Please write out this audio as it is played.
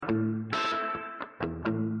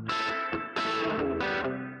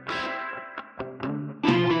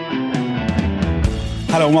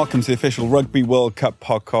Hello and welcome to the official Rugby World Cup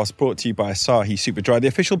podcast brought to you by Asahi Superdry, the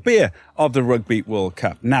official beer of the Rugby World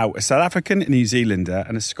Cup. Now, a South African, a New Zealander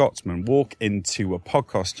and a Scotsman walk into a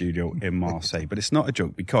podcast studio in Marseille. But it's not a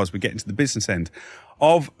joke because we're getting to the business end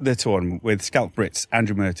of the tournament with Schalk Brits,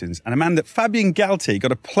 Andrew Mehrtens, and a man that Fabien Galtier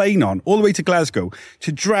got a plane on all the way to Glasgow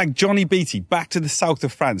to drag Johnnie Beattie back to the south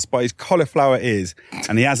of France by his cauliflower ears.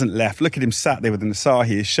 And he hasn't left. Look at him sat there with an Asahi,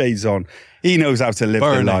 his shades on. He knows how to live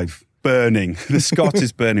the life. Burning. The Scot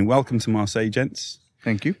is burning. Welcome to Marseille, gents.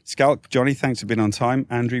 Thank you. Schalk, Johnny, thanks for being on time.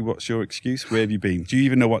 Andrew, what's your excuse? Where have you been? Do you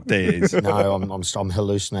even know what day it is? No, I'm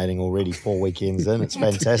hallucinating already 4 weekends in. It's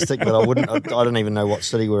fantastic, but I don't even know what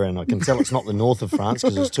city we're in. I can tell it's not the north of France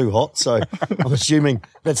because it's too hot, so I'm assuming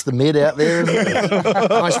that's the Med out there, isn't it?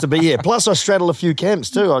 Nice to be here. Plus, I straddle a few camps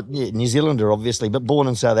too. New Zealander, obviously, but born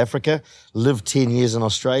in South Africa, lived 10 years in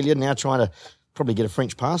Australia, now trying to probably get a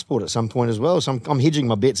French passport at some point as well. So I'm hedging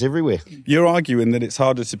my bets everywhere. You're arguing that it's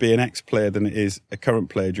harder to be an ex-player than it is a current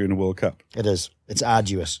player during a World Cup. It is. It's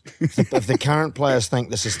arduous. If the current players think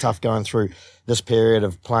this is tough going through this period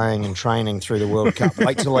of playing and training through the World Cup,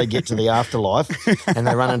 wait till they get to the afterlife and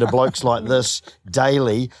they run into blokes like this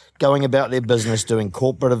daily going about their business, doing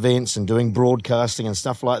corporate events and doing broadcasting and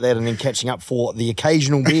stuff like that, and then catching up for the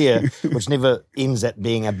occasional beer, which never ends at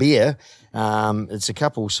being a beer. It's a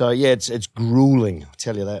couple. So, yeah, it's grueling, I'll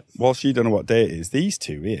tell you that. Whilst you don't know what day it is, these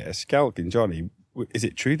two here, Schalk and Johnny, is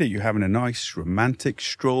it true that you're having a nice romantic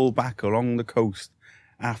stroll back along the coast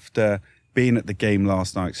after being at the game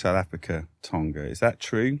last night, South Africa, Tonga? Is that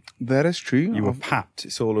true? That is true. You were papped.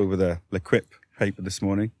 It's all over the L'Equipe paper this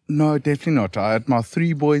morning. No, definitely not. I had my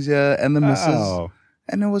 3 boys here and the missus. Oh.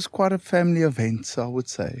 And it was quite a family event, I would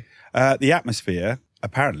say. The atmosphere,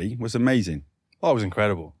 apparently, was amazing. Oh, it was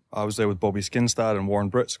incredible. I was there with Bobby Skinstad and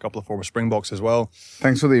Warren Brits, a couple of former Springboks as well.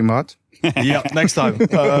 Thanks for the invite. Yeah, next time.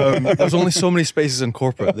 There's only so many spaces in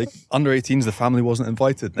corporate. Under 18s, the family wasn't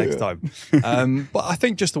invited next time. But I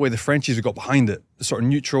think just the way the Frenchies have got behind it, sort of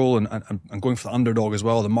neutral and going for the underdog as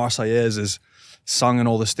well. The Marseillaise is sung in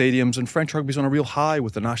all the stadiums, and French rugby's on a real high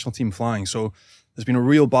with the national team flying. So there's been a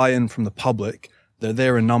real buy-in from the public. They're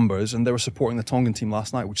there in numbers, and they were supporting the Tongan team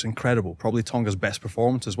last night, which is incredible. Probably Tonga's best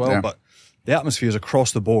performance as well. Yeah. But the atmospheres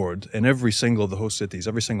across the board in every single of the host cities,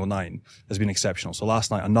 every single 9, has been exceptional. So last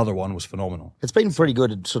night, another one was phenomenal. It's been pretty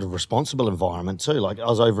good, sort of responsible environment too. Like I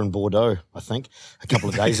was over in Bordeaux, I think, a couple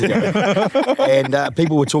of days ago, and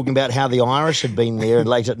people were talking about how the Irish had been there, and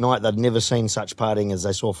late at night they'd never seen such partying as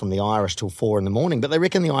they saw from the Irish till 4 a.m. But they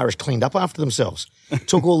reckon the Irish cleaned up after themselves,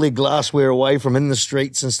 took all their glassware away from in the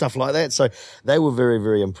streets and stuff like that. So they were very,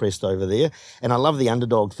 very impressed over there. And I love the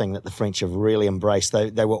underdog thing that the French have really embraced.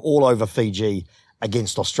 They were all over Fiji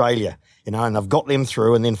against Australia, and they've got them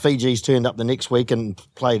through, and then Fiji's turned up the next week and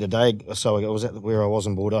played a day, so I was at where I was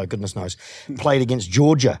in Bordeaux, goodness knows, played against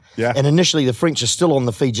Georgia. Yeah. And initially the French are still on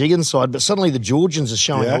the Fijian side, but suddenly the Georgians are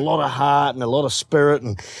showing a lot of heart and a lot of spirit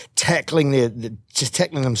and tackling just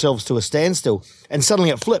tackling themselves to a standstill. And suddenly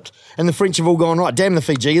it flipped, and the French have all gone, right, damn the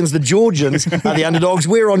Fijians, the Georgians are the underdogs,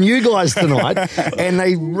 we're on you guys tonight. And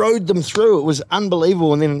they rode them through. It was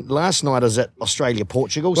unbelievable. And then last night I was at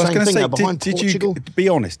Australia-Portugal, Well, same thing, they're behind did Portugal. you, be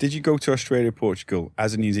honest, did you go to Australia-Portugal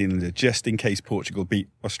as a New Zealander just in case Portugal beat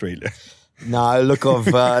Australia? No, look, I'm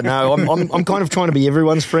kind of trying to be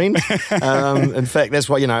everyone's friend. In fact, that's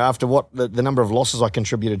why, after the number of losses I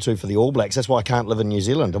contributed to for the All Blacks, that's why I can't live in New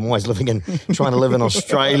Zealand. I'm always trying to live in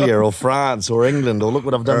Australia or France or England, or look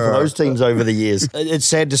what I've done for those teams over the years. It's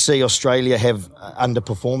sad to see Australia have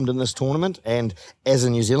underperformed in this tournament, and as a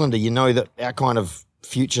New Zealander, you know that our kind of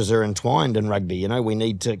futures are entwined in rugby. We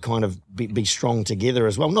need to kind of be strong together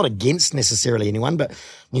as well. Not against necessarily anyone, but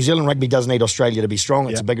New Zealand rugby does need Australia to be strong.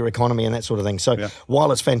 It's a bigger economy and that sort of thing. So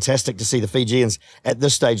while it's fantastic to see the Fijians at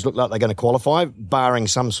this stage look like they're going to qualify, barring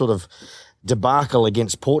some sort of debacle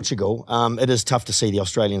against Portugal, it is tough to see the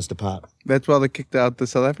Australians depart. That's why they kicked out the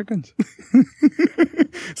South Africans.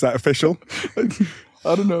 Is that official?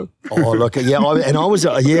 I don't know. Oh, look, I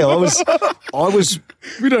was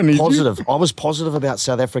We don't need positive. I was positive about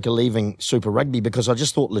South Africa leaving Super Rugby because I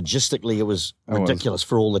just thought logistically it was ridiculous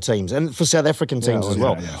for all the teams and for South African teams as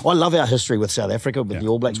well. Yeah. I love our history with South Africa, with the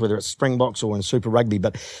All Blacks, whether it's Springboks or in Super Rugby,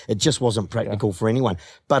 but it just wasn't practical for anyone.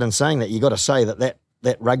 But in saying that, you got to say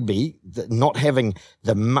that rugby, not having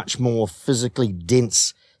the much more physically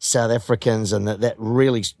dense South Africans and that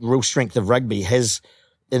real strength of rugby has,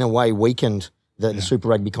 in a way, weakened the Super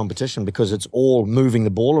Rugby competition because it's all moving the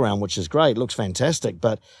ball around, which is great. It looks fantastic.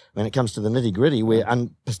 But when it comes to the nitty-gritty, we're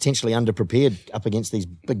potentially underprepared up against these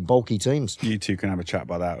big, bulky teams. You two can have a chat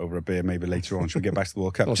about that over a beer maybe later on. Shall we get back to the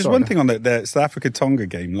World Cup? Just one thing on the South Africa-Tonga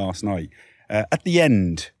game last night. At the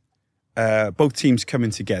end both teams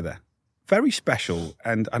coming together. Very special.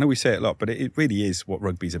 And I know we say it a lot, but it really is what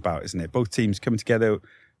rugby's about, isn't it? Both teams coming together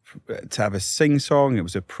to have a sing-song. It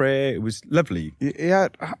was a prayer. It was lovely. Yeah,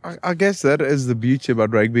 I guess that is the beauty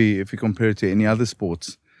about rugby if you compare it to any other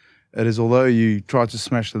sports. It is, although you try to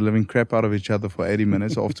smash the living crap out of each other for 80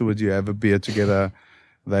 minutes, afterwards you have a beer together.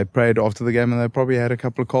 They prayed after the game and they probably had a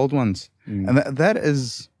couple of cold ones. And that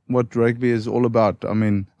is what rugby is all about. I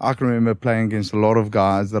mean, I can remember playing against a lot of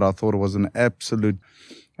guys that I thought was an absolute...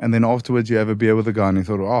 And then afterwards you have a beer with a guy and you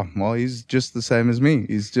thought, oh, well, he's just the same as me.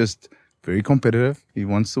 He's just very competitive. He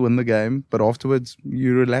wants to win the game. But afterwards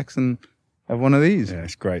you relax and have one of these. Yeah,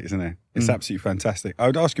 it's great, isn't it? It's absolutely fantastic. I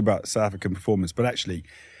would ask you about South African performance, but actually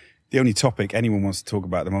the only topic anyone wants to talk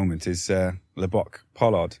about at the moment is Lebok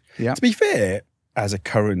Pollard. Yeah. To be fair, as a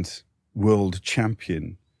current world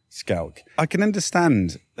champion, Schalk, I can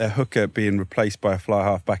understand a hooker being replaced by a fly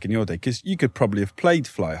half back in your day, because you could probably have played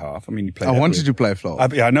fly half. I mean, you played. I wanted to play fly.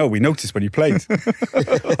 I know, we noticed when you played.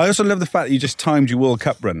 I also love the fact that you just timed your World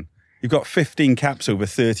Cup run. You've got 15 caps over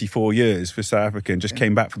 34 years for South Africa and just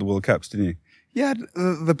came back for the World Cups, didn't you? Yeah,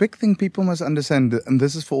 the big thing people must understand, and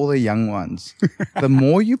this is for all the young ones, the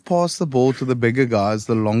more you pass the ball to the bigger guys,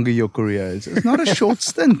 the longer your career is. It's not a short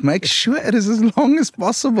stint. Make sure it is as long as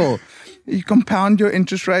possible. You compound your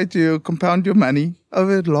interest rate, you compound your money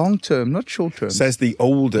over long term, not short term. Says the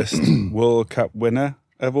oldest World Cup winner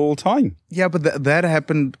of all time. Yeah, but that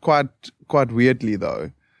happened quite weirdly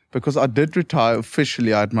though, because I did retire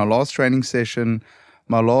officially. I had my last training session,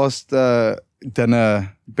 my last benefit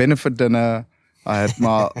dinner. I had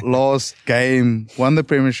my last game, won the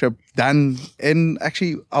premiership, done.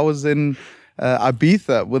 I was in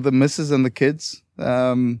Ibiza with the missus and the kids,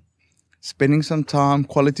 spending some time,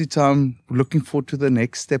 quality time, looking forward to the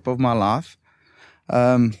next step of my life.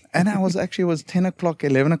 And it was 10 o'clock,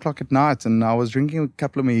 11 o'clock at night, and I was drinking a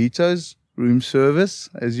couple of mojitos, room service,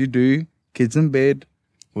 as you do, kids in bed,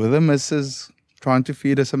 with the missus, trying to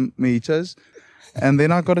feed her some mojitos. And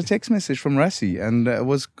then I got a text message from Rassie, and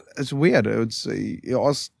it's weird. He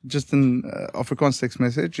asked just an Afrikaans text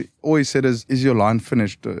message. All he said is your line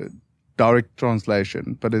finished? Direct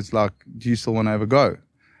translation. But it's like, do you still want to have a go?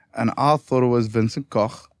 And I thought it was Vincent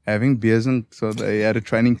Koch having beers, and so they had a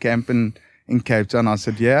training camp in Cape Town. I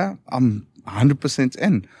said, yeah, I'm 100%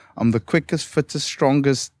 in. I'm the quickest, fittest,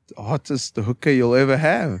 strongest, hottest hooker you'll ever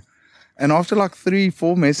have. And after like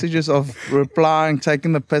 3-4 messages of replying,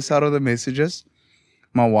 taking the piss out of the messages,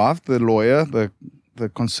 my wife, the lawyer, the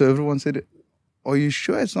conservative one, said, are you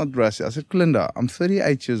sure it's not Rassie? I said, Glinda, I'm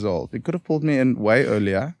 38 years old. He could have pulled me in way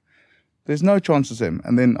earlier. There's no chance it's him.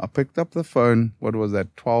 And then I picked up the phone,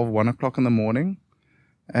 1 o'clock in the morning.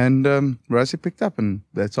 And Rassie picked up, and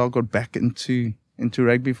that's how I got back into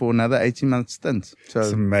rugby for another 18-month stint. So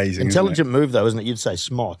it's amazing. Intelligent move, though, isn't it? You'd say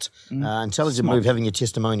smart. Intelligent move having your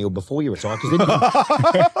testimonial before you retire, because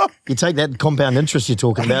then you take that compound interest you're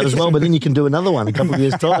talking about as well, but then you can do another one a couple of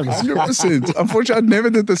years' time. 100%. Unfortunately, I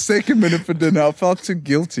never did the second minute for dinner. I felt too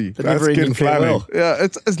guilty. That's good planning. Yeah,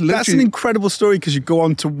 it's literally... That's an incredible story, because you go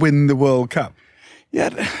on to win the World Cup. Yeah,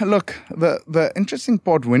 look, the interesting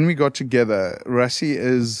part when we got together, Rassie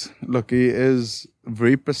he is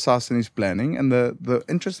very precise in his planning. And the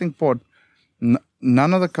interesting part,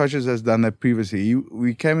 none of the coaches has done that previously.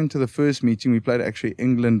 We came into the first meeting, we played actually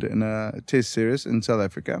England in a test series in South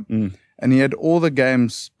Africa. And he had all the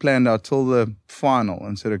games planned out till the final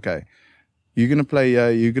and said, okay, you're going to play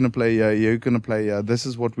here, you're going to play here, you're going to play here. This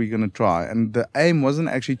is what we're going to try. And the aim wasn't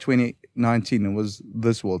actually 2019, it was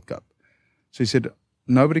this World Cup. So he said,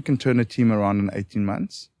 nobody can turn a team around in 18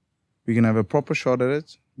 months. We're going to have a proper shot at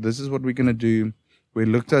it. This is what we're going to do. We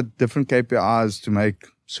looked at different KPIs to make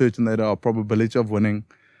certain that our probability of winning.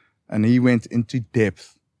 And he went into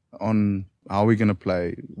depth on how we're going to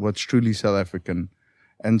play, what's truly South African.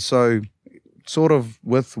 And so sort of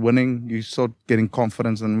with winning, you start getting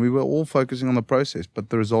confidence. And we were all focusing on the process. But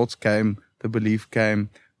the results came, the belief came.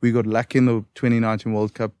 We got lucky in the 2019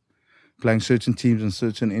 World Cup, playing certain teams and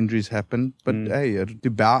certain injuries happened. But hey, to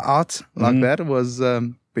bow out like that was,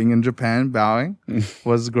 being in Japan, bowing,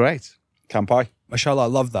 was great. Kampai. Mashallah, I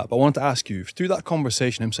love that. But I wanted to ask you, through that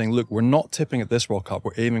conversation, him saying, look, we're not tipping at this World Cup,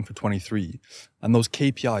 we're aiming for 23. And those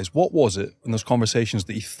KPIs, what was it in those conversations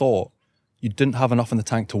that you thought you didn't have enough in the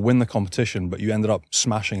tank to win the competition, but you ended up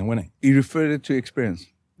smashing and winning? You referred it to experience.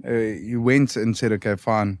 You went and said, okay,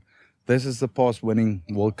 fine. This is the past winning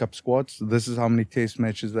World Cup squads. This is how many test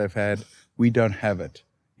matches they've had. We don't have it.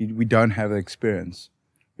 We don't have the experience.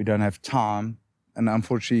 We don't have time. And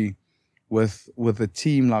unfortunately, with a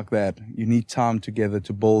team like that, you need time together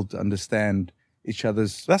to build, understand, each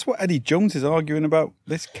other's. That's what Eddie Jones is arguing about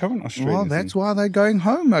this current Australian Well, team. that's why they're going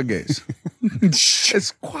home, I guess.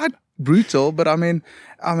 It's quite brutal, but I mean,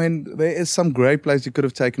 there is some great players you could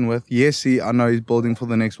have taken with. Yes, I know he's building for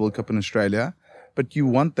the next World Cup in Australia, but you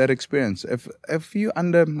want that experience. If you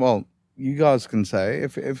you guys can say,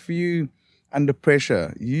 if you under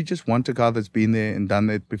pressure, you just want a guy that's been there and done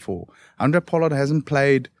that before. Andre Pollard hasn't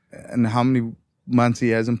played, and how many months he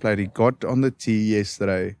hasn't played. He got on the tee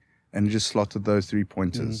yesterday and just slotted those 3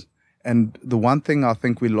 pointers. And the one thing I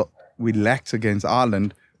think we lacked against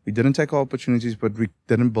Ireland, we didn't take our opportunities, but we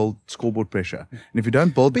didn't build scoreboard pressure. And if you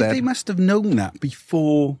don't build But that, they must have known that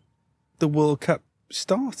before the World Cup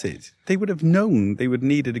started. They would have known they would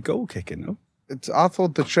needed a goal kicker, no? I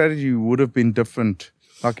thought the strategy would have been different.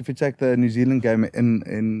 Like if you take the New Zealand game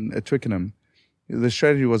at Twickenham, the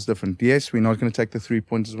strategy was different. Yes, we're not going to take the 3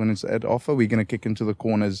 pointers when it's at offer. We're going to kick into the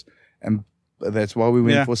corners, and that's why we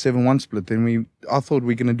went for 7-1 split. Then I thought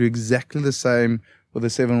we're going to do exactly the same with a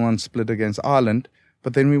 7-1 split against Ireland,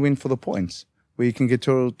 but then we went for the points, where you can get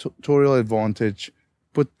territorial advantage,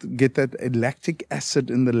 get that lactic acid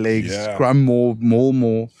in the legs, scrum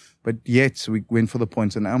more. But yet we went for the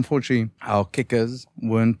points, and unfortunately our kicker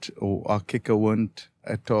weren't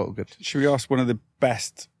at target. Should we ask one of the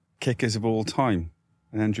best kickers of all time,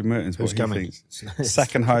 Andrew Mehrtens, what he thinks?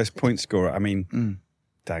 Second highest point scorer. I mean,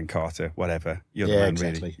 Dan Carter, whatever. You're the man,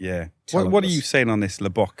 exactly. really. Yeah. What are you saying on this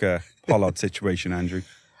Leboka Pollard situation, Andrew?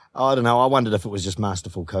 I don't know. I wondered if it was just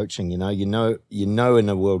masterful coaching. You know in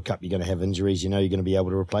a World Cup you're going to have injuries. You know you're going to be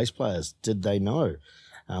able to replace players. Did they know?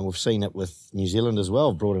 We've seen it with New Zealand as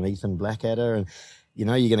well. Brought in Ethan Blackadder, and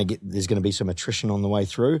there's going to be some attrition on the way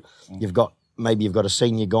through. You've got a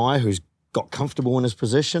senior guy who's got comfortable in his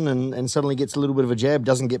position and suddenly gets a little bit of a jab,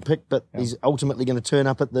 doesn't get picked, but he's ultimately going to turn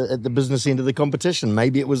up at the business end of the competition.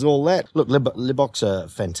 Maybe it was all that. Look, Lebok's a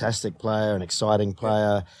fantastic player, an exciting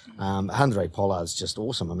player. Andre Pollard's just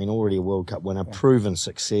awesome. I mean, already a World Cup winner, proven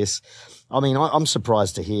success. I mean, I'm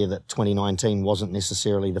surprised to hear that 2019 wasn't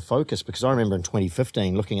necessarily the focus, because I remember in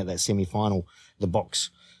 2015 looking at that semi-final, the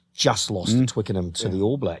Box just lost at Twickenham to the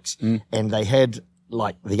All Blacks, and they had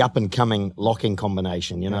like the up-and-coming locking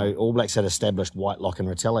combination. All Blacks had established Whitelock and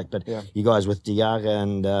Retallick, but you guys with Diarra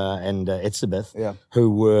and Etzebeth,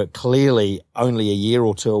 who were clearly only a year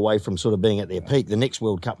or two away from sort of being at their peak. The next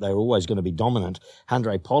World Cup, they were always going to be dominant.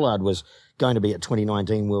 Andre Pollard was going to be at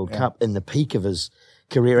 2019 World Cup in the peak of his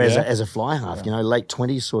career as a fly half, late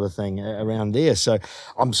 20s sort of thing around there. So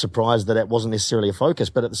I'm surprised that wasn't necessarily a focus,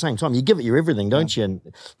 but at the same time, you give it your everything, don't you? And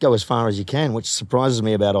go as far as you can, which surprises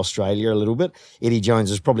me about Australia a little bit. Eddie Jones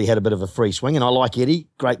has probably had a bit of a free swing, and I like Eddie,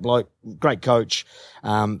 great bloke, great coach,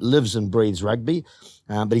 lives and breathes rugby,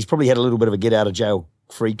 but he's probably had a little bit of a get out of jail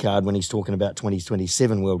free card when he's talking about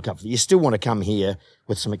 2027 World Cup. You still want to come here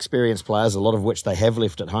with some experienced players, a lot of which they have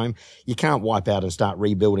left at home. You can't wipe out and start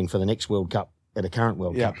rebuilding for the next World Cup at a current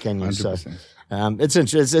World Cup, can you? 100%. So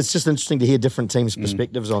it's just interesting to hear different teams'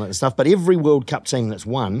 perspectives on it and stuff. But every World Cup team that's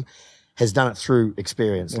won has done it through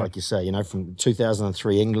experience, like you say. From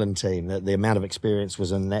 2003 England team, the amount of experience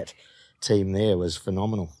was in that team there was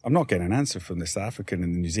phenomenal. I'm not getting an answer from the South African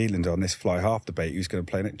and the New Zealand on this fly half debate. Who's going to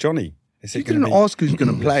play in it? Johnnie. You didn't ask who's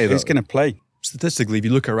going to play, though. Who's going to play? Statistically, if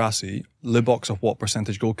you look at Rassie, Lebok's a what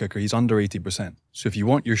percentage goal kicker? He's under 80%. So if you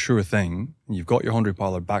want your sure thing, and you've got your Andre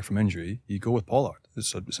Pollard back from injury, you go with Pollard.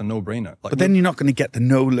 It's a no-brainer. But then you're not going to get the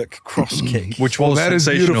no-look cross kick. Which was that is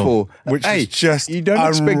sensational. beautiful. Which is just you don't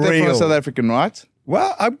expect that from a South African, right?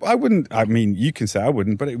 Well, I wouldn't. I mean, you can say I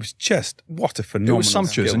wouldn't, but it was just what a phenomenal. It was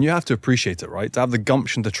sumptuous, skill. and you have to appreciate it, right? To have the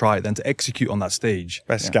gumption to try it, then to execute on that stage.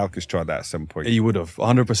 Best Schalk has tried that at some point. You would have,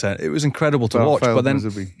 100%. It was incredible to watch, but then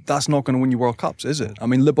that's not going to win you World Cups, is it? I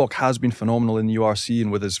mean, Lebok has been phenomenal in the URC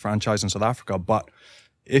and with his franchise in South Africa, but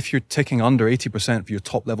if you're ticking under 80% for your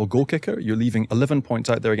top-level goal kicker, you're leaving 11 points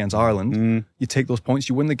out there against Ireland. You take those points,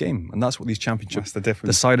 you win the game, and that's what these championship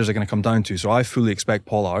deciders are going to come down to. So I fully expect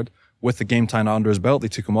Pollard, with the game time under his belt, they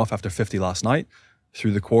took him off after 50 last night,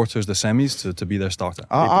 through the quarters, the semis, to be their starter.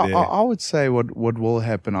 I would say what will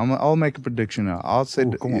happen. I'll make a prediction now. I'll say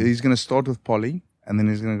he's going to start with Polly, and then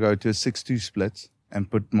he's going to go to a 6-2 split and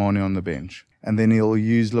put Mane on the bench. And then he'll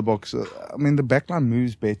use Lebok. I mean, the backline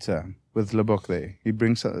moves better with Lebok there. He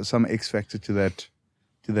brings some X factor to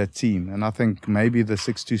that team. And I think maybe the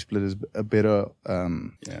 6-2 split is a better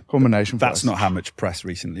combination for us. That's not how much press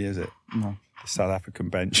recently, is it? No. The South African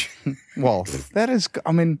bench. Well, that is,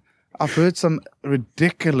 I mean, I've heard some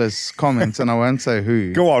ridiculous comments, and I won't say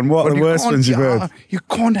who. Go on, what are But the you worst can't- ones you've heard? You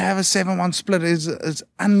can't have a 7-1 split.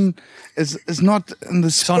 It's not in the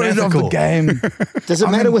spirit of the unethical. game. Does it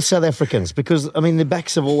matter with South Africans? Because, I mean, the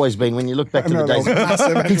backs have always been, when you look back to the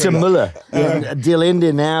days, Peter Miller, and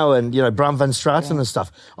Delende now, and, Bram van Straten and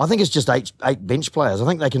stuff. I think it's just eight bench players. I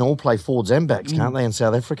think they can all play forwards and backs, can't they, in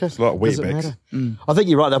South Africa? a lot of Does it Weet-Bix. matter? I think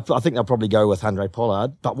you're right. I think they'll probably go with Andre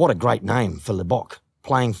Pollard. But what a great name for Lebok,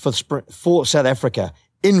 playing for South Africa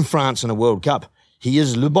in France in a World Cup. He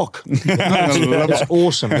is Lebok. It's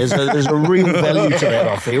awesome. There's a real value to that,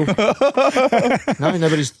 I feel. No,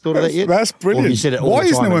 nobody's thought of that yet? That's brilliant. Or you said it all Why the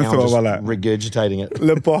has time no one and now I'm thought just about that? regurgitating it.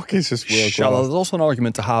 Lebok is just world Shall, class. there's also an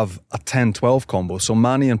argument to have a 10-12 combo. So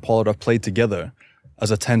Manny and Pollard have played together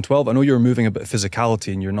as a 10-12. I know you're removing a bit of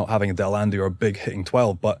physicality and you're not having a Delande or a big hitting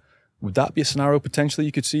 12, but would that be a scenario potentially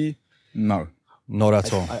you could see? No. Not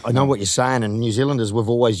at all. I know what you're saying, and New Zealanders, we've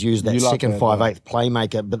always used that You like second that, 5/8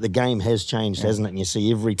 playmaker, but the game has changed, hasn't it? And you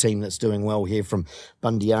see every team that's doing well here, from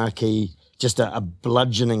Bundyaki, just a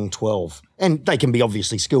bludgeoning 12. And they can be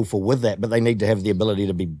obviously skillful with that, but they need to have the ability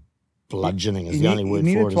to be bludgeoning is the only word You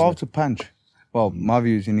need for a it. 12 Isn't to punch. Well, my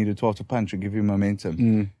view is you need a 12 to punch to give you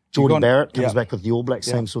momentum. it? Jordy can't- Barrett comes yeah. back with the All Blacks,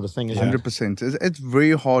 same sort of thing. Isn't it? 100%. It's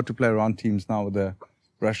very hard to play around teams now with the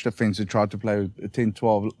rush defense who try to play with a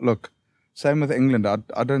 10-12. Look, same with England.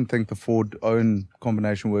 I don't think the Ford-own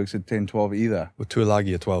combination works at 10-12 either. With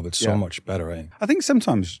Tuilagi at 12, it's so Yeah. much better, eh? I think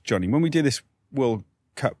sometimes, Johnny, when we do this World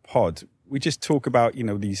Cup pod, we just talk about,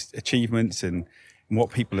 these achievements and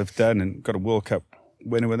what people have done and got a World Cup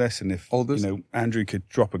winner with us. And if, Oldest. Andrew could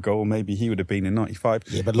drop a goal, maybe he would have been in 95.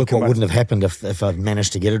 Yeah, but look what wouldn't have happened if I'd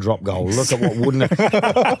managed to get a drop goal. Look at what wouldn't have...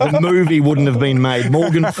 The movie wouldn't have been made.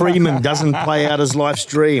 Morgan Freeman doesn't play out his life's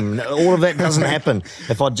dream. All of that doesn't happen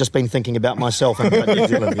if I'd just been thinking about myself and about New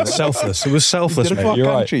Zealand. Selfless. It was selfless, Did it for mate. our You're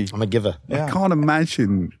right. country. I'm a giver. I can't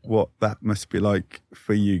imagine what that must be like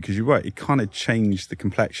for you, because you're right, it kind of changed the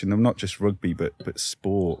complexion of not just rugby, but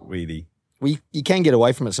sport, really. You can get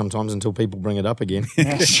away from it sometimes until people bring it up again.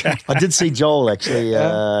 I did see Joel actually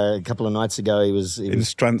a couple of nights ago. He was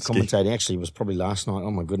Stransky. commentating. Actually, it was probably last night. Oh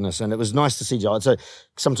my goodness! And it was nice to see Joel. So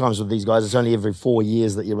sometimes with these guys, it's only every 4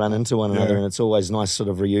 years that you run into one another, and it's always nice sort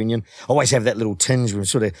of reunion. Always have that little tinge when we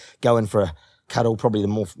sort of go in for a cuddle. Probably the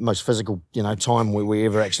most physical time we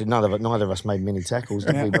ever actually. Neither of us made many tackles,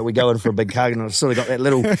 did we? But we go in for a big hug, and I've sort of got that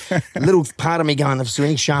little part of me going, if there's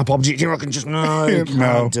any sharp object here, I can just you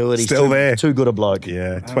can't do it. He's still there. Too good a bloke.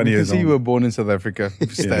 Yeah, 20 years Because you on. were born in South Africa.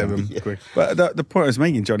 Stab him quick. But the point I was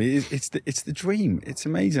making, Johnny, is it's the dream. It's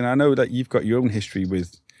amazing. I know that you've got your own history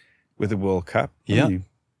with the World Cup. Yeah. haven't you?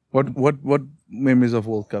 What memories of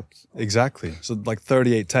World Cups? Exactly. So like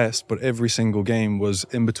 38 tests, but every single game was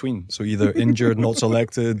in between. So either injured, not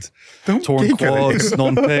selected, torn giggle. quads,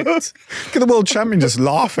 non-picked. Look at the world champion just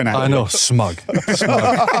laughing at I you. know, smug.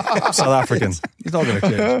 South African. He's not going to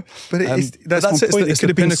care. But that's But my point. It it's could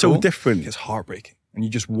have the been so pinnacle. different. It's heartbreaking. And you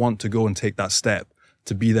just want to go and take that step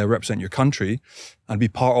to be there, represent your country, and be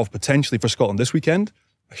part of, potentially for Scotland this weekend,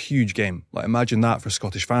 a huge game. Like, imagine that for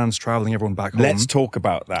Scottish fans, travelling everyone back home. Let's talk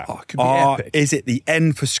about that. Oh, it could be epic. Is it the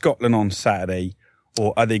end for Scotland on Saturday,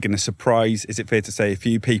 or are they going to surprise, is it fair to say, a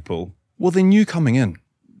few people? Well, they knew coming in,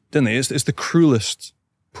 didn't they? It's the cruelest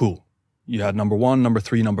pool. You had number 1, number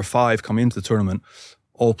 3, number 5 come into the tournament,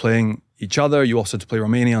 all playing each other. You also had to play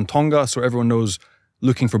Romania and Tonga, so everyone knows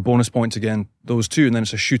looking for bonus points again, those two, and then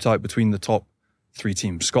it's a shootout between the top 3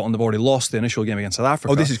 teams. Scotland have already lost the initial game against South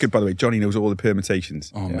Africa. Oh, this is good, by the way. Johnny knows all the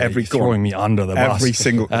permutations. Oh, mate, Every you're throwing me under the bus. Every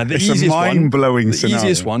single. The It's a easiest one- mind-blowing The scenario.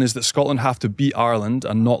 easiest one is that Scotland have to beat Ireland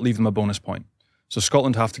and not leave them a bonus point. So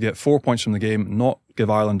Scotland have to get 4 points from the game, not give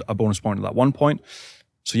Ireland a bonus point at that 1 point.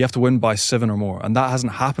 So you have to win by 7 or more. And that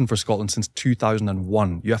hasn't happened for Scotland since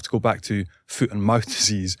 2001. You have to go back to foot and mouth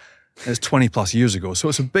disease. It's 20 plus years ago. So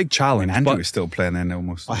it's a big challenge. Andrew but is still playing then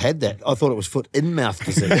almost. I had that. I thought it was foot in mouth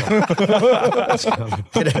disease.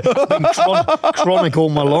 Been chronic all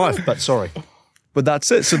my life, but sorry. But that's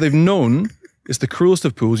it. So they've known it's the cruelest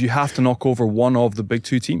of pools. You have to knock over one of the big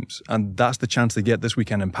 2 teams. And that's the chance they get this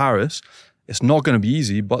weekend in Paris. It's not going to be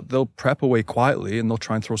easy, but they'll prep away quietly and they'll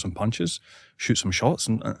try and throw some punches, shoot some shots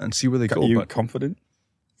and see where they go. Are you But confident?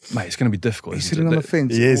 mate, it's going to be difficult. He's isn't sitting it? on the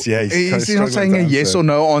fence. He is, yeah, he's kind of He's not struggling saying to a yes answer. or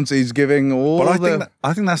no answer. He's giving all But the...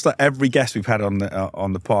 I think that's like every guest we've had on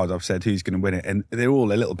the pod. I've said who's going to win it, and they're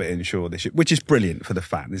all a little bit unsure this year, which is brilliant for the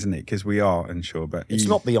fan, isn't it? Because we are unsure. But It's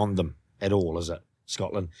not beyond them at all, is it?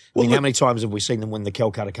 Scotland. I mean, how many times have we seen them win the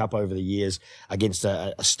Calcutta Cup over the years against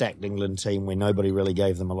a stacked England team where nobody really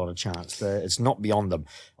gave them a lot of chance? It's not beyond them.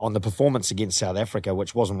 On the performance against South Africa,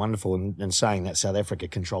 which wasn't wonderful, and saying that South Africa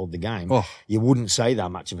controlled the game, you wouldn't say they're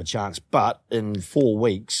much of a chance. But in 4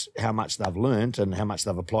 weeks, how much they've learnt and how much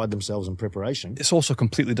they've applied themselves in preparation. It's also a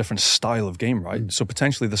completely different style of game, right? So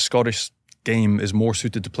potentially the Scottish game is more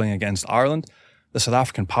suited to playing against Ireland. The South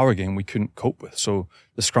African power game we couldn't cope with. So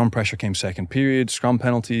the scrum pressure came second period, scrum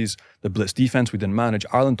penalties, the blitz defense we didn't manage.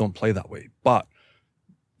 Ireland don't play that way. But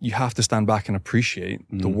you have to stand back and appreciate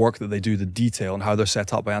the work that they do, the detail, and how they're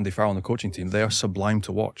set up by Andy Farrell and the coaching team. They are sublime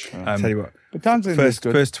to watch. Tell you what, But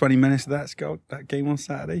first 20 minutes of that game on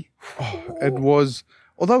Saturday. it was,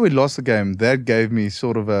 although we lost the game, that gave me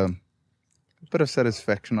sort of a bit of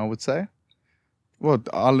satisfaction, I would say. What,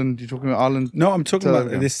 Ireland? You're talking about Ireland? No, I'm talking about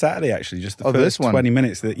this Saturday, actually. Just the this first one? 20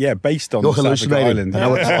 minutes. Based on You're South Africa hallucinating. Island. I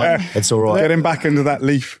know it's fine. It's all right. Get him back under that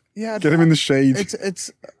leaf. Yeah, Get him in the shade.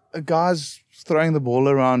 It's a guy's throwing the ball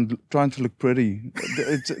around, trying to look pretty.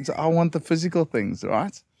 I want the physical things,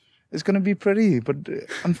 right? It's going to be pretty, but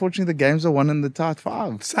unfortunately, the games are won in the tight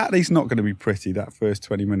 5. Saturday's not going to be pretty, that first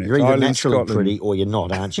 20 minutes. You're either Ireland, naturally Scotland. pretty or you're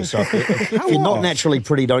not, aren't you? So if you're not naturally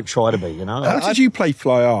pretty, don't try to be, you know? How did you play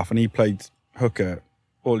fly half and he played hooker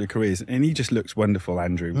all your careers? And he just looks wonderful,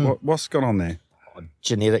 Andrew. What's gone on there?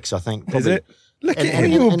 Genetics, I think. Is Probably. it? Look at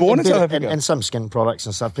him. You were born in South Africa. And some skin products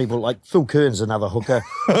and stuff. People like Phil Kearns, another hooker,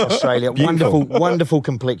 Australia. Wonderful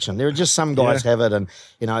complexion. There are just some guys have it, and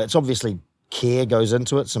it's obviously care goes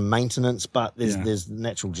into it, some maintenance, but there's the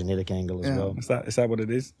natural genetic angle as well. Is that what it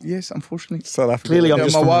is? Yes, unfortunately. South Africa. Clearly, I'm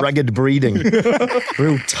just my from wife- rugged breeding,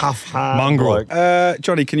 real tough, hard Mongrel. bloke.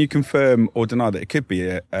 Johnny, can you confirm or deny that it could be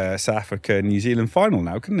a South Africa-New Zealand final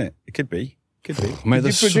now, couldn't it? It could be. Mate,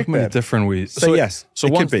 there's so predict many that? different ways. So yes, so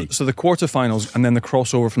it once could be. So the quarterfinals and then the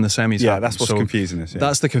crossover from the semis. Yeah, happen. that's what's So confusing us. Yeah.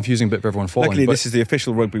 That's the confusing bit for everyone following. Luckily, but this is the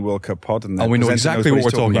official Rugby World Cup pod, and we know the presenter exactly knows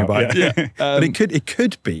what he's we're talking about. Yeah. But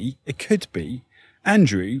it could be,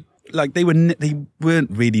 Andrew. Like they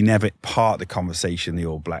weren't really never part of the conversation, the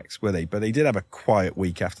All Blacks, were they? But they did have a quiet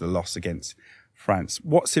week after the loss against France.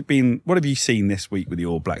 What's it been? What have you seen this week with the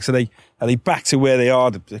All Blacks? Are they back to where they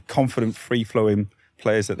are, the confident, free-flowing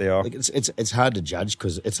players that they are? It's hard to judge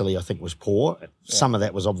because Italy, I think, was poor. Some of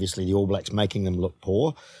that was obviously the All Blacks making them look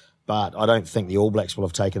poor, but I don't think the All Blacks will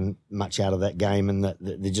have taken much out of that game, and that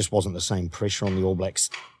there just wasn't the same pressure on the All Blacks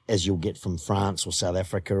as you'll get from France or South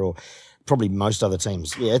Africa or probably most other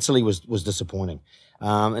teams. Yeah, Italy was disappointing.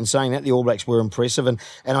 And saying that, the All Blacks were impressive, and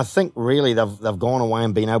I think really they've gone away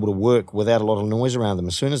and been able to work without a lot of noise around them.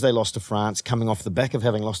 As soon as they lost to France, coming off the back of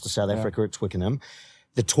having lost to South Africa at Twickenham,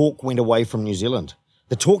 the talk went away from New Zealand.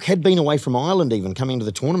 The talk had been away from Ireland even coming into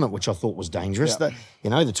the tournament, which I thought was dangerous. Yeah.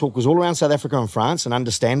 The talk was all around South Africa and France, and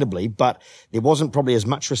understandably, but there wasn't probably as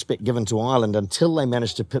much respect given to Ireland until they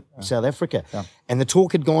managed to pip South Africa. Yeah. And the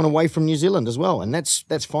talk had gone away from New Zealand as well, and that's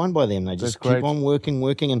fine by them. They just keep on working,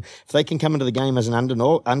 and if they can come into the game as an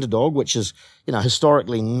underdog, which is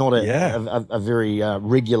historically not a very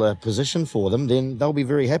regular position for them, then they'll be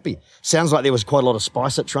very happy. Sounds like there was quite a lot of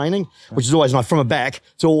spice at training, which is always nice. From a back,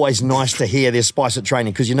 it's always nice to hear there's spice at training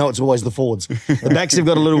because it's always the forwards. The backs have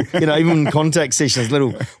got a little, even contact sessions,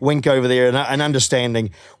 little wink over there and understanding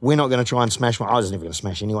we're not going to try and smash one. I was never going to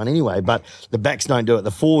smash anyone anyway, but the backs don't do it.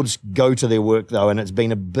 The forwards go to their work though, and it's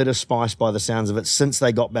been a bit of spice by the sounds of it since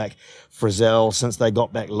they got back Frizzell, since they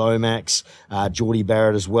got back Lomax, Geordie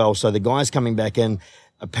Barrett as well. So the guys coming back in,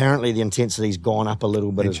 apparently the intensity's gone up a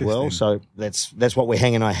little bit as well. So that's what we're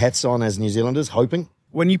hanging our hats on as New Zealanders, hoping.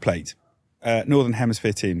 When you played Northern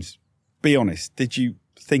Hemisphere teams, be honest, did you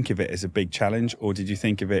think of it as a big challenge, or did you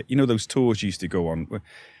think of it, those tours you used to go on?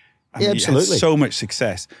 Absolutely. You had so much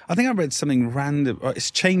success. I think I read something random.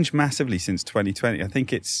 It's changed massively since 2020. I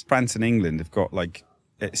think it's France and England have got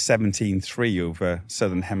 17-3 over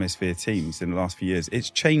Southern Hemisphere teams in the last few years.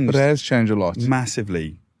 It's changed. But it has changed a lot.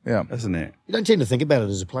 Massively. Yeah. Hasn't it? You don't tend to think about it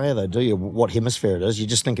as a player though, do you? What hemisphere it is. You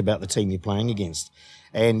just think about the team you're playing against.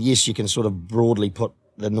 And yes, you can sort of broadly put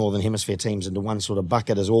the Northern Hemisphere teams into one sort of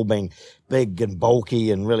bucket as all being big and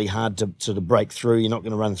bulky and really hard to sort of break through. You're not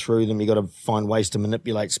going to run through them. You've got to find ways to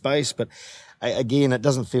manipulate space. But again, it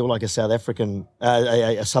doesn't feel like a South African,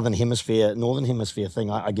 a Southern Hemisphere, Northern Hemisphere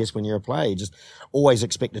thing. I guess when you're a player, you just always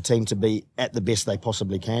expect a team to be at the best they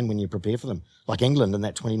possibly can when you prepare for them. Like England in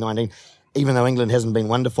that 2019, even though England hasn't been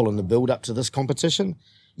wonderful in the build up to this competition,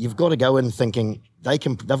 you've got to go in thinking they've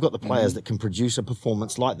got the players that can produce a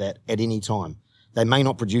performance like that at any time. They may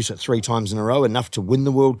not produce it 3 times in a row enough to win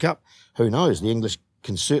the World Cup. Who knows? The English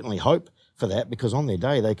can certainly hope for that because on their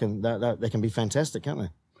day they can be fantastic, can't they?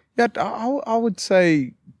 Yeah, I would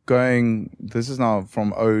say this is now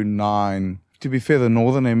from '09. To be fair, the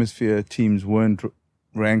Northern Hemisphere teams weren't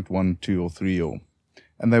ranked 1, 2, or 3,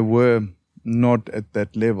 and they were not at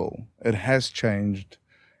that level. It has changed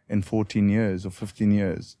in 14 years or 15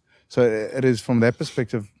 years. So it is from that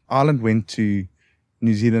perspective. Ireland went to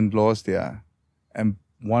New Zealand last year and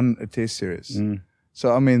won a test series.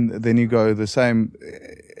 So, I mean, then you go the same.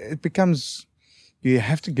 It becomes, you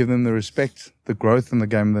have to give them the respect. The growth in the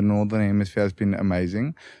game in the Northern Hemisphere has been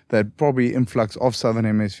amazing. That probably influx of Southern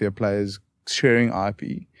Hemisphere players sharing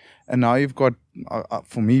IP. And now you've got,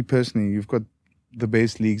 for me personally, you've got the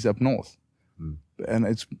best leagues up north. And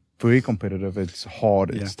it's very competitive. It's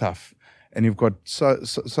hard. It's tough. And you've got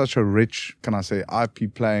such a rich, can I say,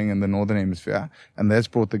 IP playing in the Northern Hemisphere. And that's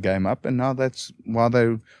brought the game up. And now that's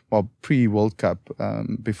pre-World Cup,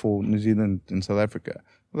 before New Zealand and South Africa,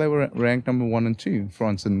 they were ranked number 1 and 2,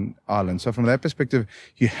 France and Ireland. So from that perspective,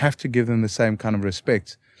 you have to give them the same kind of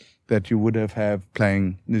respect that you would have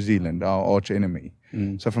playing New Zealand, our arch enemy.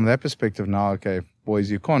 So from that perspective now, okay,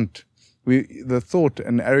 boys, you can't. The thought,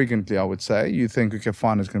 and arrogantly I would say, you think, okay,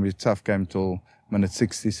 fine, it's going to be a tough game till minute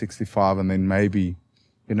 60, 65, and then maybe,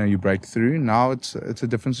 you break through. Now it's a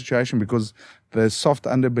different situation because the soft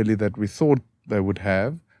underbelly that we thought they would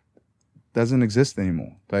have doesn't exist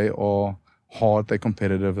anymore. They are hard, they're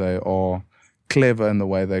competitive, they are clever in the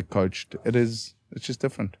way they're coached. It's just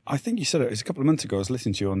different. I think you said it a couple of months ago. I was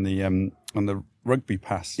listening to you on the Rugby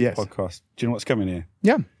Pass podcast. Do you know what's coming here?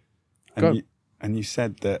 Yeah. And you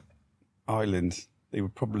said that Ireland, they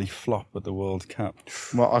would probably flop at the World Cup.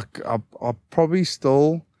 Well, I probably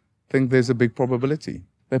still think there's a big probability.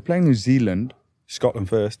 They're playing New Zealand. Scotland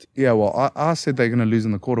first. Yeah, well, I said they're going to lose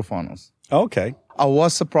in the quarterfinals. Oh, okay. I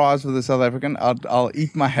was surprised with the South African. I'll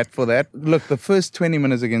eat my hat for that. Look, the first 20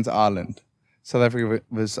 minutes against Ireland, South Africa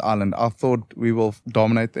versus Ireland, I thought we will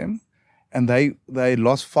dominate them. And they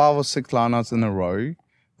lost 5 or 6 lineouts in a row.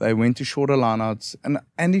 They went to shorter lineouts. And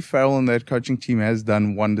Andy Farrell and that coaching team has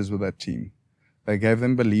done wonders with that team. They gave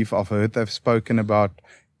them belief. I've heard they've spoken about,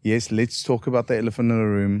 yes, let's talk about the elephant in the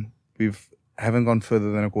room. We haven't gone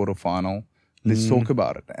further than a quarterfinal. Let's talk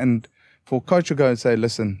about it. And for a coach to go and say,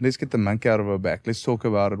 listen, let's get the monkey out of our back. Let's talk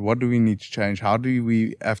about it. What do we need to change? How do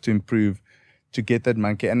we have to improve to get that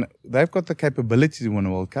monkey? And they've got the capability to win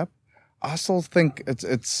a World Cup. I still think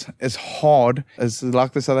it's hard. It's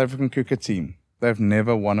like the South African cricket team. They've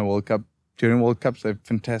never won a World Cup. During World Cups, they're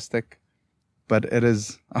fantastic. But it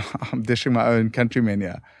is, I'm dishing my own countrymen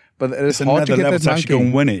here. But it is hard to get that monkey. Go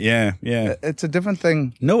and win it, yeah. It's a different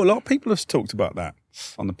thing. No, a lot of people have talked about that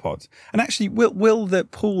on the pod. And actually, will the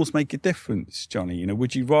pools make a difference, Johnny?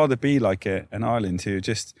 Would you rather be like an Ireland who are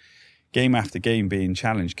just game after game being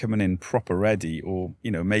challenged, coming in proper ready, or,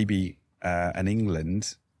 maybe an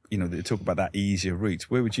England, they talk about that easier route.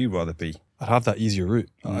 Where would you rather be? I'd have that easier route.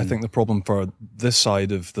 I think the problem for this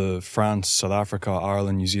side of the France, South Africa,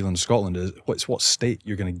 Ireland, New Zealand, Scotland is what state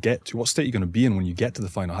you're going to get to. What state you're going to be in when you get to the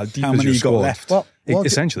final. How deep is your squad? Got left? Well,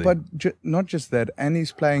 essentially. But not just that. And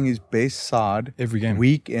he's playing his best side every game,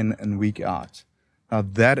 week in and week out. Now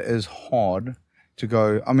that is hard to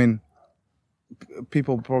go. I mean,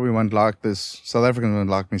 people probably won't like this. South Africans won't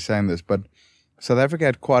like me saying this, but South Africa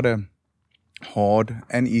had quite a hard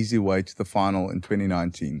and easy way to the final in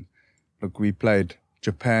 2019. Look, we played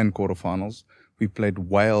Japan quarterfinals, we played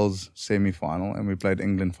Wales semi-final, and we played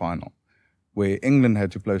England final, where England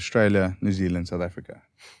had to play Australia, New Zealand, South Africa.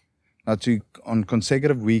 Now, on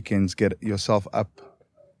consecutive weekends, get yourself up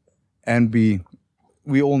and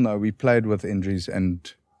we all know we played with injuries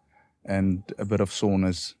and a bit of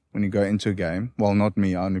soreness when you go into a game. Well, not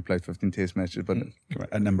me, I only played 15 test matches, but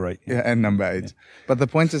at number 8. Yeah, and number 8. Yeah. But the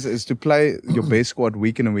point is to play your best squad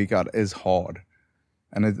week in and week out is hard.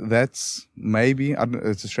 And that's maybe,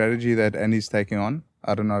 it's a strategy that Andy's taking on.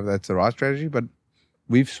 I don't know if that's the right strategy, but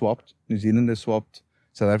we've swapped. New Zealand has swapped.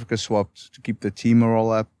 South Africa swapped to keep the team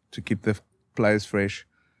morale up, to keep the players fresh.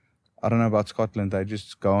 I don't know about Scotland. They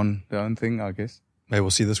just go on their own thing, I guess. Maybe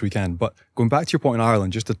we'll see this weekend. But going back to your point in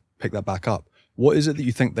Ireland, just to pick that back up, what is it that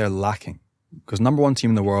you think they're lacking? Because number 1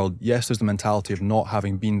 team in the world, yes, there's the mentality of not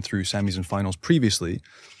having been through semis and finals previously,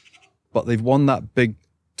 but they've won that big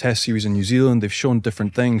test series in New Zealand. They've shown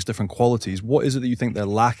different things, different qualities. What is it that you think they're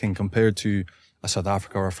lacking compared to a South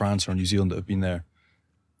Africa or a France or a New Zealand that have been there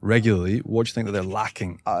regularly? What do you think that they're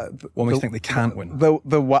lacking? What makes you think they can't win?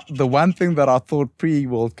 The one thing that I thought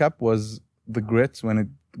pre-World Cup was the grit when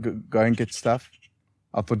it go and get stuff.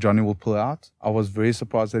 I thought Johnnie will pull out. I was very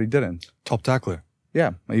surprised that he didn't. Top tackler.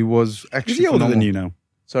 Yeah, he was actually. Is he older than you now?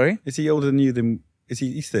 Sorry? Is he older than you? Is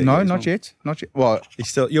he? He's 30. No, not yet. Not yet. Well,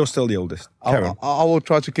 You're still the oldest. Karen. I will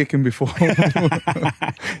try to kick him before. You'll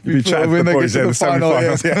be chatting when to the they get boys to in the the final.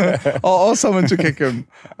 semi-finals. Yeah. I'll someone to kick him.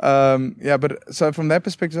 But so from that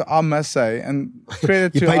perspective, I must say, and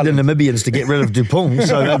credit You to paid the Ireland. Namibians to get rid of Dupont,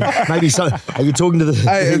 so maybe so. Are you talking to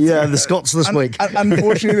the Scots this week?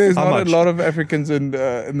 Unfortunately, there's How not much? a lot of Africans in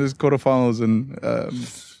this quarterfinals and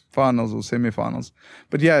finals or semi-finals.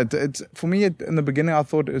 But yeah, it's for me in the beginning. I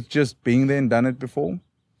thought it's just being there and done it before.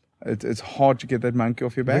 It's hard to get that monkey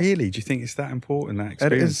off your back. Really? Do you think it's that important, that It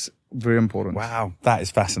experience? is very important. Wow, that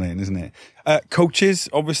is fascinating, isn't it? Coaches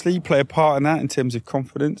obviously play a part in that in terms of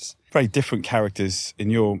confidence. Very different characters in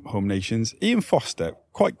your home nations. Ian Foster,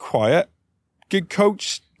 quite quiet, good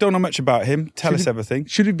coach. Don't know much about him. Tell us everything.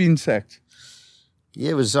 Should have been sacked.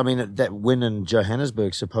 Yeah, it was. I mean, that win in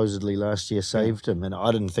Johannesburg supposedly last year saved him, and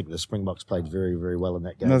I didn't think the Springboks played very, very well in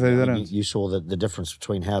that game. No, they I mean, didn't. You saw the difference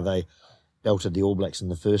between how they belted the All Blacks in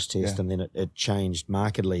the first test, and then it changed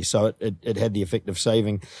markedly. So it had the effect of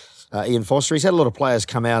saving Ian Foster. He's had a lot of players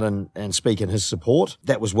come out and speak in his support.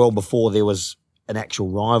 That was well before there was an actual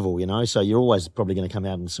rival, you know. So you're always probably going to come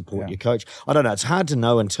out and support your coach. I don't know. It's hard to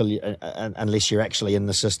know unless you're actually in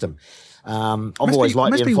the system. I've always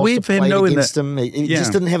liked must Ian be Foster. weird for him Played knowing against that- him. He Yeah.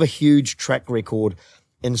 just didn't have a huge track record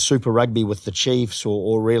in Super Rugby with the Chiefs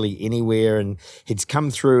or really anywhere, and he'd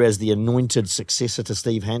come through as the anointed successor to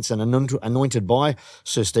Steve Hansen, anointed by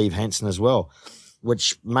Sir Steve Hansen as well,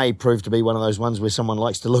 which may prove to be one of those ones where someone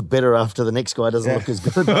likes to look better after the next guy doesn't look as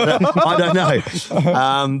good. I don't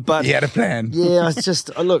know. But He had a plan. yeah, it's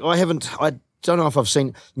just, look, I don't know if I've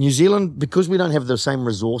seen New Zealand, because we don't have the same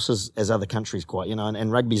resources as other countries quite, you know,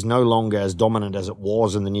 and rugby's no longer as dominant as it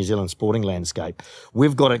was in the New Zealand sporting landscape.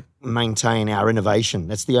 We've got to maintain our innovation.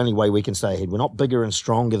 That's the only way we can stay ahead. We're not bigger and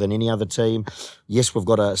stronger than any other team. Yes, we've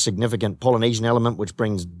got a significant Polynesian element, which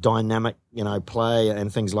brings dynamic, you know, play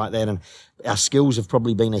and things like that. And our skills have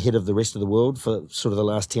probably been ahead of the rest of the world for sort of the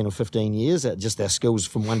last 10 or 15 years, just our skills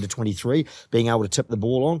from 1 to 23, being able to tip the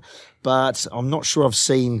ball on. But I'm not sure I've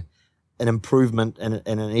seen an improvement and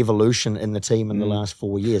an evolution in the team in the last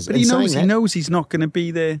 4 years. But In he saying knows, that- he knows he's not going to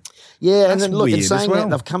be there. Yeah, and That's then look, in weird as saying well.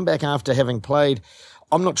 that, they've come back after having played.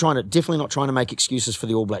 I'm definitely not trying to make excuses for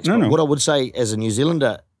the All Blacks. No, But no. what I would say as a New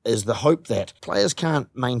Zealander is the hope that players can't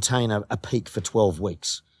maintain a peak for 12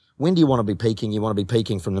 weeks. When do you want to be peaking? You want to be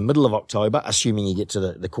peaking from the middle of October, assuming you get to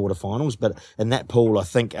the quarterfinals. But in that pool, I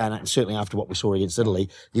think, and certainly after what we saw against Italy,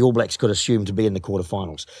 the All Blacks could assume to be in the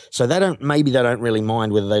quarterfinals. So they don't really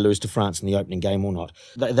mind whether they lose to France in the opening game or not.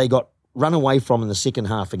 They got run away from in the second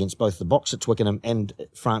half against both the Boks at Twickenham and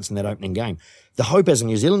France in that opening game. The hope as a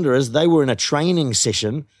New Zealander is they were in a training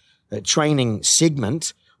session, a training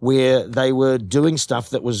segment where they were doing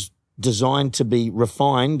stuff that was designed to be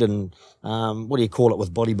refined and what do you call it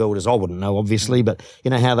with bodybuilders? I wouldn't know, obviously, but you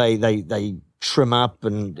know how they trim up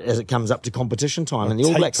and as it comes up to competition time. And the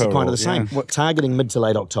All Blacks are kind of the same. Targeting mid to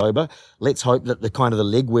late October. Let's hope that the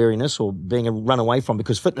leg weariness or being run away from,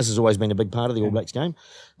 because fitness has always been a big part of the All Blacks game.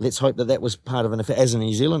 Let's hope that was part of, as a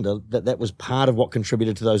New Zealander, that was part of what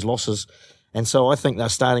contributed to those losses. And so I think they're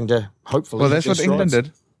starting to hopefully. Well, that's what England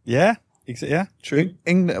did. Yeah, yeah, true.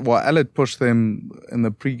 England, Elliot pushed them in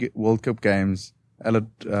the pre-World Cup games. Elliot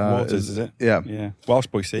Walters, is it? Yeah. Yeah. Welsh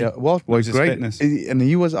boy, see? Yeah, Welsh boy, Knows his great. fitness. And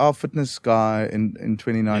he was our fitness guy in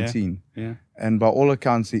 2019. Yeah. And by all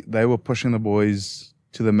accounts, they were pushing the boys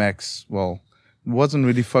to the max. Well, wasn't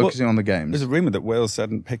really focusing on the games. There's a rumour that Wales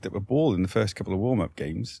hadn't picked up a ball in the first couple of warm-up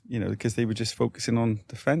games, you know, because they were just focusing on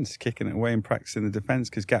defence, kicking it away and practicing the defence,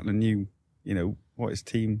 because Gatland knew, you know, what his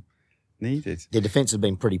team needed. Their defence has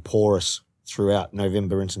been pretty porous throughout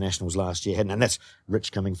November internationals last year, and that's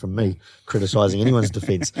rich coming from me criticising anyone's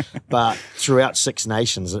defence. But throughout Six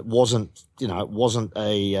Nations, it wasn't it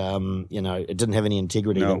didn't have any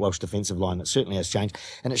integrity, that Welsh defensive line. It certainly has changed.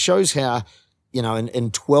 And it shows how, you know,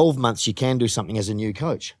 in 12 months you can do something as a new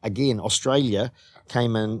coach. Again, Australia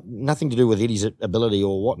came in, nothing to do with Eddie's ability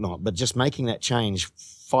or whatnot, but just making that change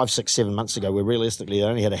 5, 6, 7 months ago, where realistically they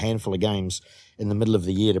only had a handful of games in the middle of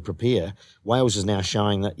the year to prepare. Wales is now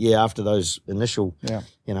showing that, after those initial,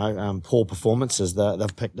 poor performances,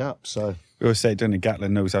 they've picked up. So We always say, don't you,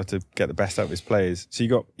 Gatland knows how to get the best out of his players. So you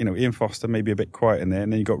got, you know, Ian Foster, maybe a bit quiet in there,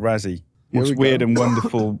 and then you got Rassie. What's weird and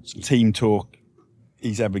wonderful team talk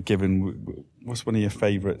he's ever given? What's one of your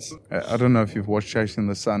favourites? I don't know if you've watched Chasing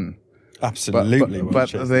the Sun. Absolutely.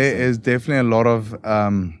 But there is definitely a lot of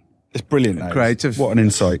it's brilliant. That creative. Is. What an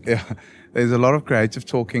insight. Yeah, there's a lot of creative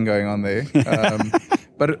talking going on there.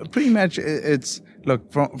 But pretty much it's,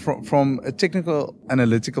 look, from a technical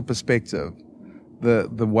analytical perspective, the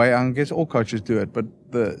way, I guess all coaches do it, but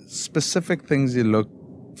the specific things you look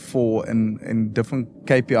for in different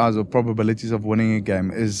KPIs or probabilities of winning a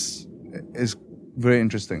game is very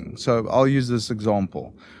interesting. So I'll use this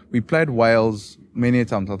example. We played Wales many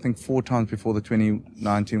times, I think 4 times before the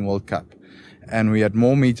 2019 World Cup. And we had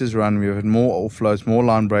more meters run, we had more offloads, more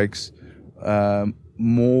line breaks,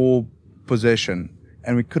 more possession.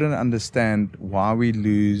 And we couldn't understand why we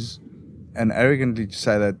lose, and arrogantly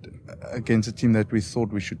say that against a team that we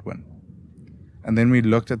thought we should win. And then we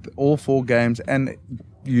looked at all 4 games and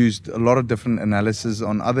used a lot of different analysis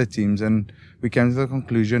on other teams, and we came to the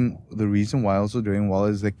conclusion the reason Wales are doing well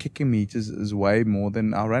is the kicking meters is way more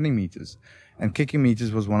than our running meters. And kicking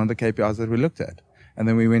meters was one of the KPIs that we looked at. And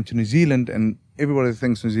then we went to New Zealand, and everybody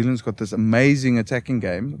thinks New Zealand's got this amazing attacking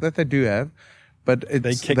game that they do have, but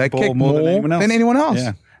they kick the ball more than anyone else.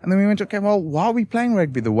 Yeah. And then we went, okay, well, why are we playing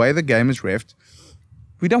rugby? The way the game is reffed,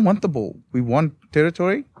 we don't want the ball. We want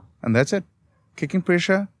territory, and that's it. Kicking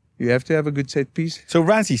pressure, you have to have a good set piece. So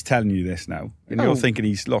Rassie's telling you this now, and you're thinking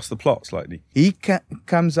he's lost the plot slightly. He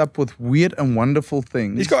comes up with weird and wonderful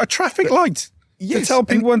things. He's got a traffic light to tell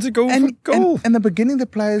people when to go for goal. And in the beginning, the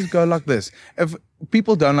players go like this. If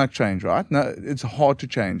people don't like change, right? No, it's hard to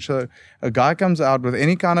change. So a guy comes out with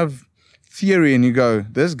any kind of theory, and you go,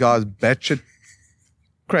 this guy's batshit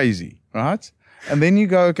crazy, right? And then you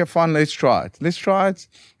go, okay, fine, let's try it.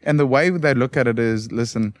 And the way they look at it is,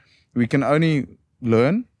 listen, we can only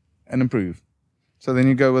learn and improve. So then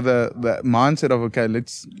you go with the mindset of, okay,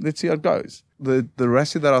 let's see how it goes. The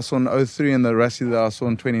Rassie that I saw in 2003 and the Rassie that I saw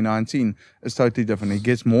in 2019 is totally different. He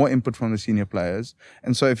gets more input from the senior players.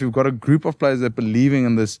 And so if you've got a group of players that are believing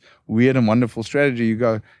in this weird and wonderful strategy, you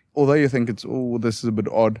go, although you think it's, this is a bit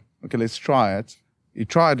odd, okay, let's try it. You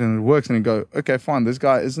try it and it works, and you go, okay, fine, this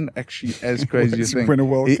guy isn't actually as crazy as you think. Win a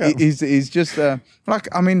World Cup. He's just,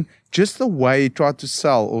 just the way he tried to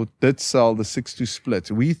sell or did sell the 6-2 split.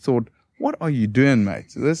 We thought, what are you doing,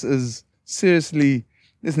 mate? This is seriously,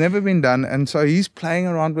 it's never been done. And so he's playing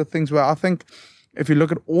around with things where I think if you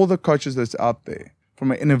look at all the coaches that's out there,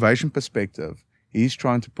 from an innovation perspective, he's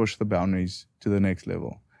trying to push the boundaries to the next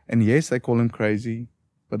level. And yes, they call him crazy,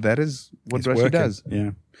 but that is what Rassie does.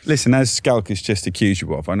 Yeah. Listen, as Schalk has just accused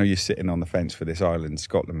you of, I know you're sitting on the fence for this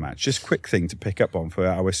Ireland-Scotland match. Just a quick thing to pick up on for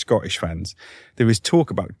our Scottish fans. There was talk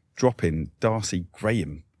about dropping Darcy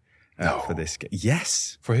Graham for this game.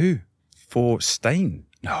 Yes. For who? For Stain.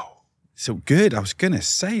 No. So good. I was going to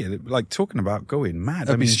say it, like talking about going mad.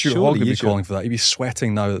 That'd be Stuart Hogg would be calling for that. He'd be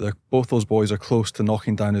sweating now that both those boys are close to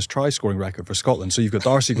knocking down his try-scoring record for Scotland. So you've got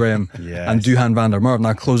Darcy Graham and Duhan van der Merwe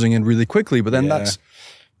now closing in really quickly, but then that's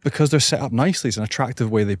because they're set up nicely. It's an attractive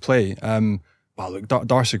way they play. Look,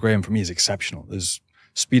 Darcy Graham for me is exceptional. His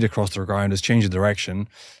speed across the ground, his change of direction,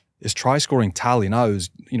 his try-scoring tally now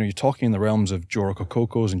is, you're talking in the realms of Joro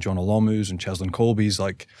Kokokos and John Olomus and Cheslin Colby's.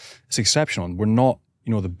 Like, it's exceptional. We're not,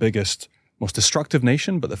 the biggest, most destructive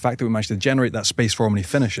nation, but the fact that we managed to generate that space for him when he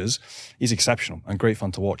finishes, he's exceptional and great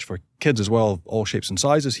fun to watch for kids as well, all shapes and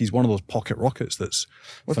sizes. He's one of those pocket rockets that's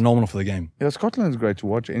phenomenal for the game. Yeah, Scotland is great to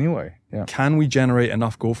watch anyway. Yeah. Can we generate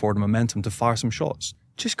enough go forward momentum to fire some shots?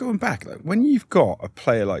 Just going back, like, when you've got a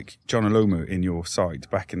player like John Olomu in your side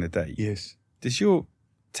back in the day, yes, does your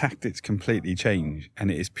tactics completely change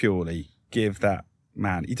and it is purely give that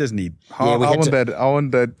man, he doesn't need I want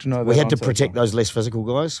that to know. We had to protect those less physical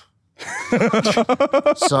guys.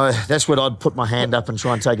 So that's when I'd put my hand up and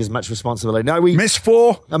try and take as much responsibility. No, we missed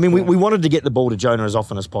 4. I mean, we wanted to get the ball to Jonah as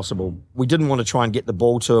often as possible. We didn't want to try and get the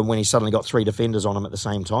ball to him when he suddenly got 3 defenders on him at the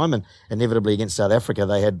same time. And inevitably against South Africa,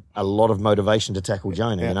 they had a lot of motivation to tackle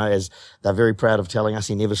Jonah. As they're very proud of telling us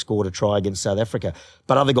he never scored a try against South Africa,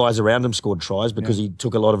 but other guys around him scored tries because he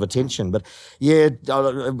took a lot of attention. But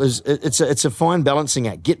it's a fine balancing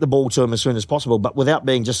act. Get the ball to him as soon as possible, but without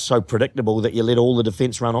being just so predictable that you let all the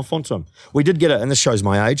defence run off onto him. We did get and this shows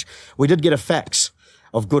my age, we did get a fax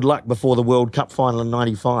of good luck before the World Cup final in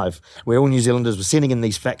 95, where all New Zealanders were sending in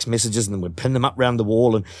these fax messages and then we'd pin them up round the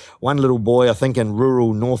wall. And one little boy, I think in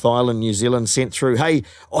rural North Island, New Zealand, sent through, hey,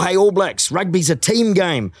 All Blacks, rugby's a team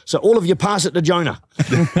game, so all of you pass it to Jonah.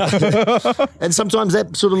 And sometimes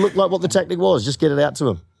that sort of looked like what the tactic was, just get it out to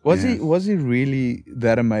him. Was he really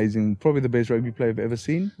that amazing? Probably the best rugby player I've ever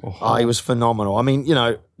seen. Oh, he was phenomenal. I mean,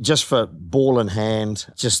 just for ball in hand,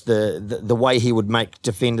 just the way he would make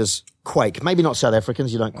defenders quake. Maybe not South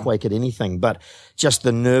Africans, you don't quake at anything, but just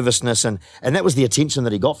the nervousness and that was the attention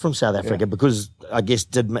that he got from South Africa because I guess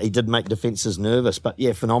he did make defences nervous. But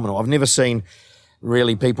yeah, phenomenal. I've never seen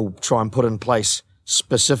really people try and put in place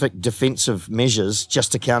specific defensive measures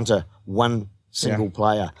just to counter one single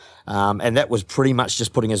player. And that was pretty much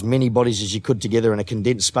just putting as many bodies as you could together in a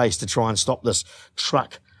condensed space to try and stop this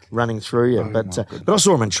truck running through you. But I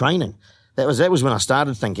saw him in training. That was when I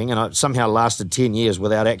started thinking, and I somehow lasted 10 years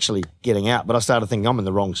without actually getting out. But I started thinking, I'm in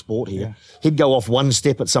the wrong sport here. Yeah. He'd go off one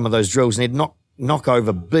step at some of those drills and he'd knock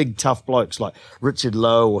over big, tough blokes like Richard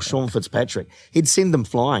Lowe or Sean Fitzpatrick. He'd send them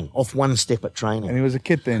flying off one step at training. And he was a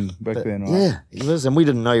kid back then, right? Yeah, he was. And we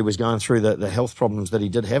didn't know he was going through the health problems that he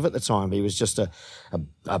did have at the time. He was just a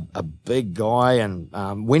big guy. And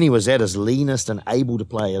when he was at his leanest and able to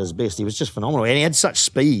play at his best, he was just phenomenal. And he had such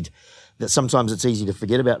speed that sometimes it's easy to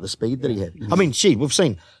forget about the speed that he had. I mean, we've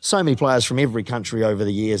seen so many players from every country over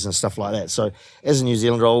the years and stuff like that. So as a New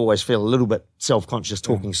Zealander, I always feel a little bit self-conscious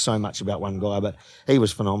talking so much about one guy, but he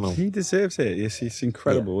was phenomenal. He deserves it. Yes, he's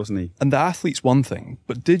incredible, wasn't he? And the athlete's one thing,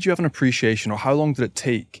 but did you have an appreciation, or how long did it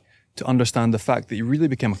take to understand the fact that he really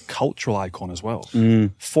became a cultural icon as well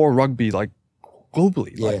for rugby, like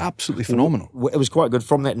globally, like absolutely phenomenal. It was quite good.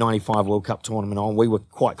 From that 95 World Cup tournament on, we were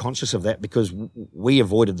quite conscious of that because we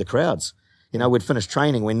avoided the crowds. You know, we'd finish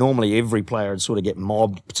training where normally every player would sort of get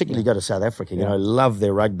mobbed, particularly go to South Africa, you know, love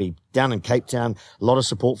their rugby. Down in Cape Town, a lot of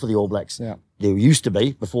support for the All Blacks. Yeah. There used to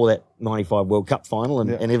be before that 95 World Cup final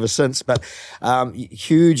and ever since, but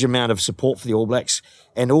huge amount of support for the All Blacks.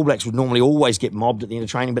 And All Blacks would normally always get mobbed at the end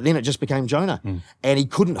of training, but then it just became Jonah. And he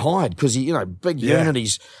couldn't hide because he, big unit,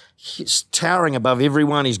 he's towering above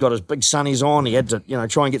everyone. He's got his big sunnies on. He had to,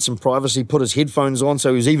 try and get some privacy, put his headphones on, so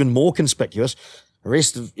he was even more conspicuous. The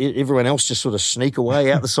rest of everyone else just sort of sneak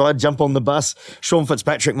away out the side, jump on the bus. Sean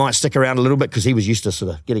Fitzpatrick might stick around a little bit because he was used to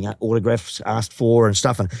sort of getting autographs asked for and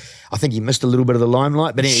stuff. And I think he missed a little bit of the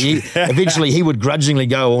limelight, but eventually he would grudgingly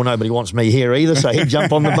go, oh, nobody wants me here either. So he'd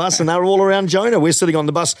jump on the bus and they were all around Jonah. We're sitting on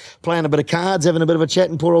the bus playing a bit of cards, having a bit of a chat,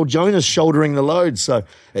 and poor old Jonah's shouldering the load. So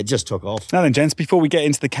it just took off. Now then, gents, before we get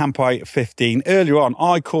into the Campai 15, earlier on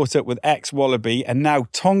I caught up with ex-Wallaby and now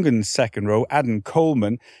Tongan's second row, Adam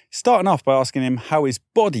Coleman, starting off by asking him how his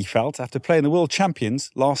body felt after playing the World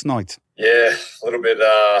Champions last night. Yeah, a little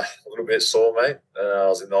bit sore, mate. I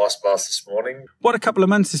was in the ice bath this morning. What a couple of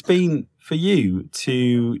months it's been for you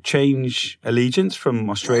to change allegiance from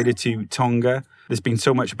Australia to Tonga. There's been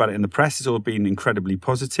so much about it in the press. It's all been incredibly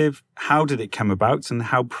positive. How did it come about and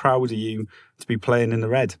how proud are you to be playing in the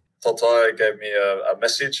red? Totai gave me a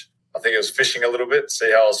message. I think it was fishing a little bit, see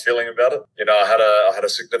how I was feeling about it. I had a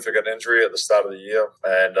significant injury at the start of the year,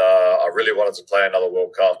 and I really wanted to play another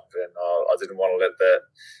World Cup, and I didn't want to let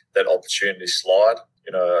that opportunity slide.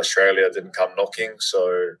 Australia didn't come knocking,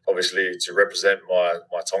 so obviously to represent my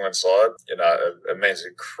Tongan side, it means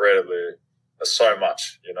incredibly so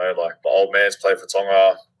much. Like my old man's played for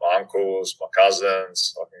Tonga, my uncles, my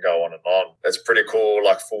cousins, I can go on and on. It's pretty cool,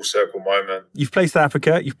 like full circle moment. You've played South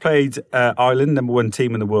Africa, you've played Ireland, number one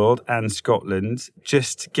team in the world, and Scotland.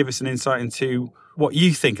 Just give us an insight into what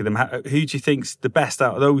you think of them. Who do you think's the best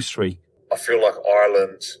out of those three? I feel like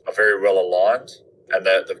Ireland are very well aligned and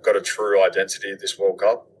that they've got a true identity this World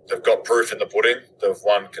Cup. They've got proof in the pudding. They've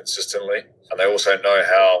won consistently. And they also know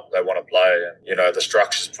how they want to play. And, the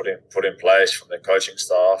structures put in place from their coaching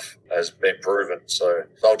staff has been proven. So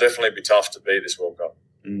they'll definitely be tough to beat this World Cup.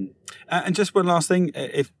 And just one last thing,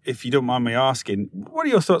 if you don't mind me asking, what are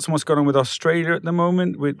your thoughts on what's going on with Australia at the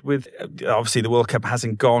moment? With obviously the World Cup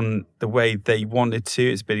hasn't gone the way they wanted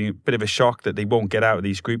to. It's been a bit of a shock that they won't get out of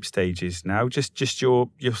these group stages now. Just your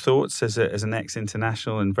thoughts as an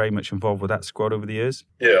ex-international and very much involved with that squad over the years.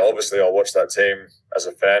 Yeah, obviously I watch that team as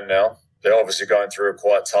a fan now. They're obviously going through a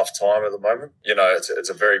quite tough time at the moment. It's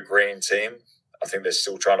a very green team. I think they're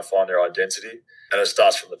still trying to find their identity. And it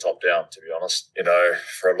starts from the top down, to be honest.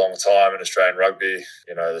 For a long time in Australian rugby,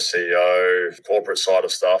 the CEO, the corporate side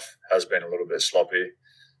of stuff has been a little bit sloppy.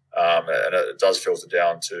 And it does filter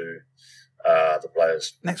down to the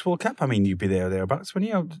players. Next World Cup, you'd be there or thereabouts,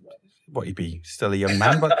 wouldn't you? You'd be still a young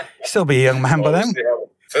man, but still be a young man by then.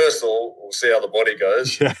 First of all, we'll see how the body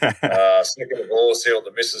goes. Second of all, see what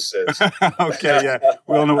the missus says. Okay, yeah.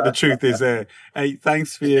 We all know what the truth is there. Hey,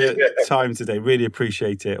 thanks for your time today. Really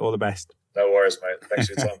appreciate it. All the best. No worries, mate. Thanks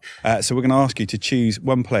for your time. So we're going to ask you to choose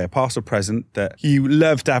one player, past or present, that you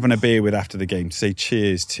loved having a beer with after the game, to say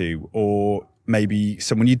cheers to, or maybe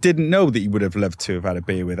someone you didn't know that you would have loved to have had a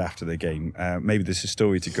beer with after the game. Maybe there's a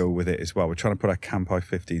story to go with it as well. We're trying to put our Campai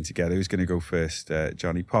 15 together. Who's going to go first,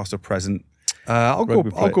 Johnny? Past or present? I'll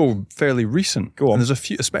go fairly recent. Go on. And there's a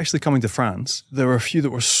few, especially coming to France, there were a few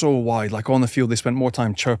that were so wide. Like on the field, they spent more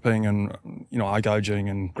time chirping and, eye gouging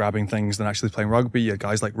and grabbing things than actually playing rugby. You had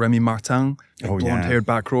guys like Remy Martin, a blonde-haired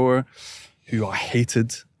back rower, who I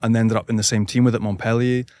hated and ended up in the same team with at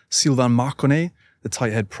Montpellier. Sylvain Marconnet, the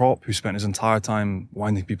tight head prop, who spent his entire time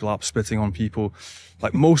winding people up, spitting on people.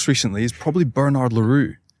 Like most recently is probably Bernard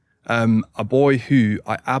Leroux. A boy who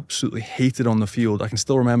I absolutely hated on the field. I can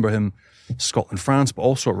still remember him, Scotland, France, but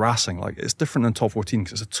also at Racing. Like, it's different than top 14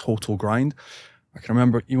 because it's a total grind. I can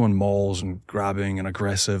remember you on mauls and grabbing and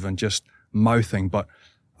aggressive and just mouthing, but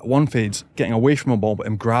at one phase, getting away from a ball, but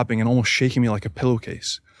him grabbing and almost shaking me like a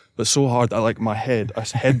pillowcase. But so hard that I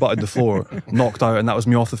headbutted the floor, knocked out, and that was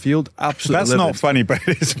me off the field. Absolutely That's livid. not funny, but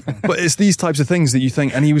it is. But it's these types of things that you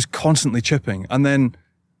think, and he was constantly chipping. And then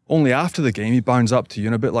only after the game, he bounds up to you,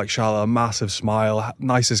 and a bit like Shala, a massive smile,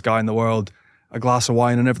 nicest guy in the world, a glass of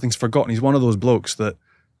wine, and everything's forgotten. He's one of those blokes that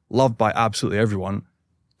loved by absolutely everyone,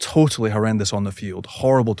 totally horrendous on the field,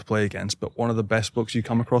 horrible to play against, but one of the best blokes you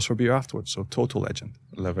come across for beer afterwards. So total legend.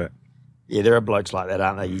 Love it. Yeah, there are blokes like that,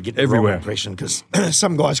 aren't there? You get the Everywhere. wrong impression because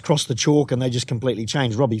some guys cross the chalk and they just completely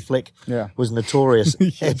change. Robbie Fleck was notorious,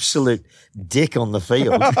 absolute dick on the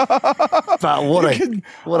field. But what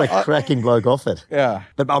a cracking bloke off it. Yeah.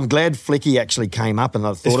 But I'm glad Flecky actually came up and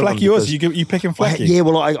I thought Is of him. Flecky yours? You picking Flecky? Yeah,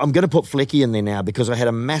 well, I'm going to put Flecky in there now because I had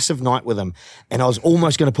a massive night with him and I was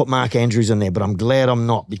almost going to put Mark Andrews in there, but I'm glad I'm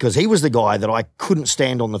not because he was the guy that I couldn't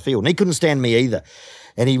stand on the field and he couldn't stand me either.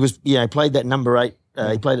 And he was, played that number 8.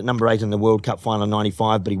 He played at number 8 in the World Cup final in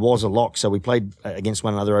 95, but he was a lock, so we played against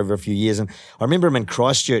one another over a few years. And I remember him in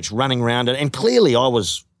Christchurch running around, and clearly I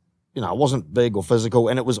was, I wasn't big or physical,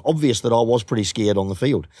 and it was obvious that I was pretty scared on the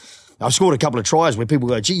field. I scored a couple of tries where people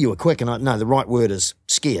go, gee, you were quick, and no, the right word is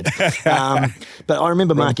scared. But I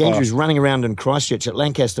remember Mark Andrews running around in Christchurch at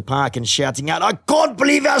Lancaster Park and shouting out, I can't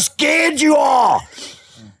believe how scared you are!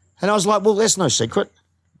 And I was like, well, that's no secret.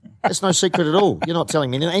 That's no secret at all. You're not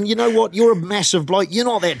telling me. And you know what? You're a massive bloke. You're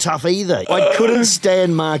not that tough either. I couldn't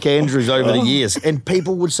stand Mark Andrews over the years. And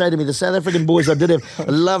people would say to me, the South African boys I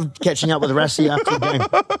loved catching up with Rassie after the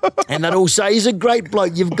game. And they'd all say, he's a great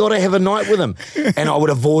bloke. You've got to have a night with him. And I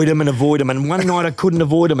would avoid him. And one night I couldn't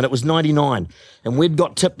avoid him, and it was 99. And we'd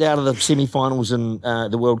got tipped out of the semi-finals in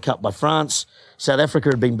the World Cup by France. South Africa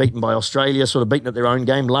had been beaten by Australia, sort of beaten at their own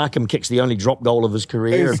game. Larkham kicks the only drop goal of his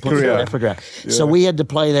career and puts South Africa out. Yeah. So we had to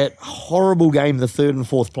play that horrible game, the third and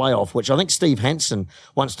fourth playoff, which I think Steve Hansen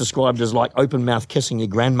once described as like open mouth kissing your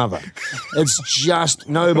grandmother. It's just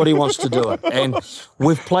nobody wants to do it. And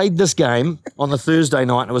we've played this game on the Thursday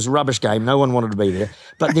night, and it was a rubbish game. No one wanted to be there.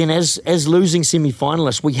 But then as losing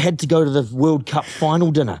semi-finalists, we had to go to the World Cup final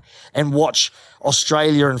dinner and watch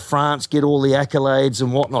Australia and France get all the accolades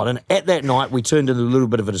and whatnot. And at that night, we turned into a little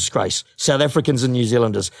bit of a disgrace. South Africans and New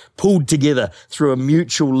Zealanders pulled together through a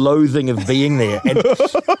mutual loathing of being there.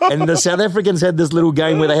 And the South Africans had this little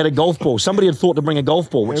game where they had a golf ball. Somebody had thought to bring a golf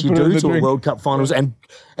ball, which you do to a World Cup finals. And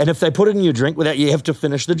if they put it in your drink, you have to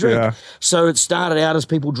finish the drink. Yeah. So it started out as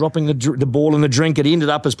people dropping the ball in the drink. It ended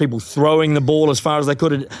up as people throwing the ball as far as they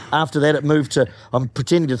could. After that, it moved to, I'm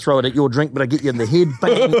pretending to throw it at your drink, but I get you in the head,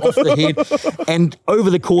 bang, off the head. And over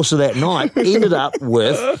the course of that night, ended up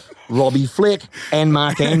with Robbie Fleck and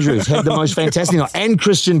Mark Andrews had the most fantastic night, and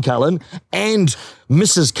Christian Cullen and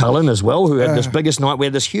Mrs. Cullen as well, who had this biggest night. We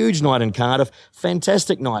had this huge night in Cardiff,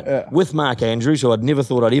 fantastic night with Mark Andrews, who I'd never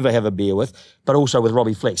thought I'd ever have a beer with, but also with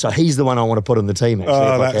Robbie Fleck. So he's the one I want to put in the team, actually.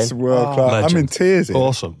 Oh, that's world class. I'm in tears here.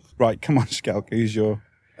 Awesome. Right, come on, Schalk, who's your...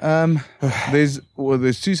 There's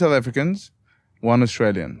two South Africans, one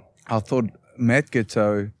Australian. I thought Matt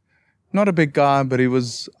Ghetto, not a big guy, but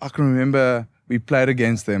I can remember we played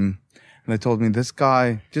against them, and they told me, this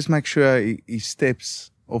guy, just make sure he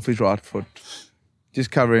steps off his right foot.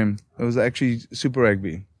 Just cover him. It was actually Super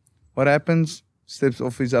Rugby. What happens? Steps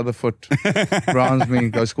off his other foot, rounds me,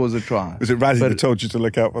 goes scores a try. Was it Rassie that told you to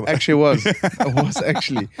look out for that? Actually, it was. It was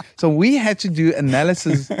actually. So we had to do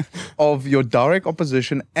analysis of your direct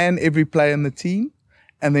opposition and every player in the team,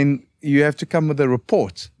 and then you have to come with a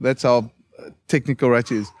report. That's how technical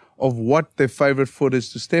right is, of what their favorite foot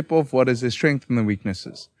is to step off, what is their strength and the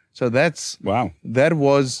weaknesses. So that's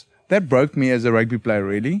that broke me as a rugby player,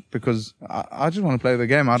 really, because I just want to play the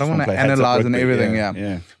game. I don't want to analyze and everything.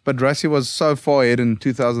 Yeah. But Rassie was so far ahead in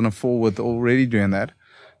 2004 with already doing that.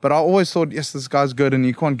 But I always thought, yes, this guy's good and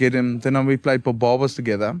you can't get him. Then we played Barbas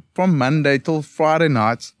together from Monday till Friday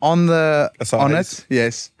nights on it.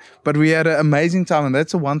 Yes. But we had an amazing time. And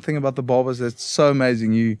that's the one thing about the Barbas that's so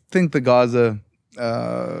amazing. You think the guys are,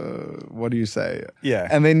 what do you say? Yeah.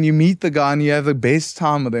 And then you meet the guy and you have the best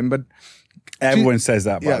time with him. But everyone says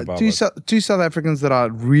that about Barbas. Two South Africans that I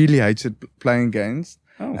really hated playing against.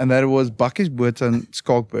 And that was Bakkies Brits and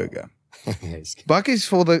Schalk. Bakkies,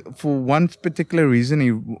 for one particular reason,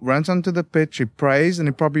 he runs onto the pitch, he prays, and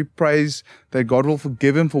he probably prays that God will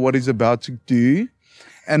forgive him for what he's about to do.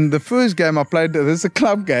 And the first game I played, this is a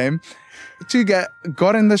club game,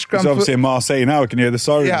 got in the scrum. It's obviously in Marseille now, I can hear the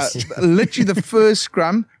sirens. Yeah, literally the first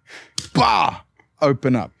scrum,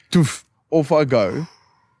 open up. Doof, off I go.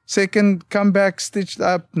 Second, come back, stitched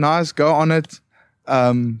up, nice, go on it.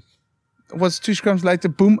 Was 2 scrums later,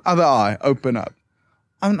 boom, other eye, open up.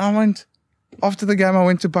 And I went, after the game, I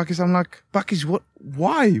went to Bucky's. I'm like, Bucky's, what?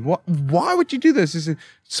 Why? Why would you do this? He said,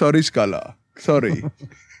 sorry, Scala. Sorry.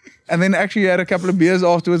 And then actually had a couple of beers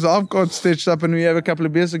afterwards. I've got stitched up and we have a couple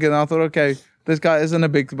of beers again. I thought, okay, this guy isn't a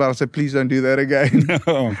big, but I said, please don't do that again.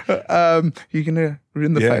 No. You're going to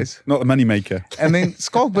ruin the face. Not the money maker. And then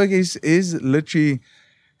Schalk is literally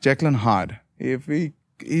Jacqueline Hyde.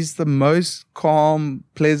 He's the most calm,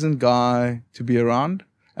 pleasant guy to be around.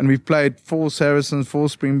 And we've played 4 Saracens, 4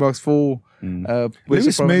 Springboks, 4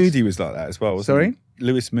 Lewis Moody was like that as well, wasn't Sorry? he?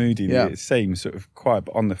 Lewis Moody, Yeah. the same sort of quiet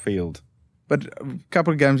but on the field. But a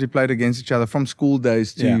couple of games we played against each other from school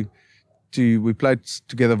days to we played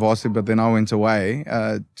together varsity, but then I went away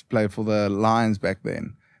to play for the Lions back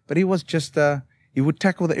then. But he was just he would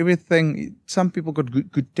tackle everything. Some people got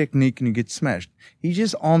good technique and you get smashed. He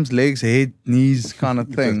just arms, legs, head, knees kind of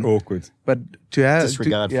thing. Awkward. But to have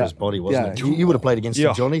Disregard for his body, wasn't it? You would have played against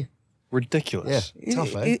him, Johnnie. Ridiculous. Yeah,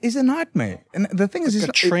 tough, eh? He's a nightmare. And the thing is,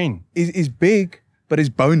 He's he's big, but he's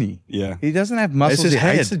bony. Yeah. He doesn't have muscles. his He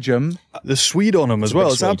hates head. the gym. the Swede on him as well.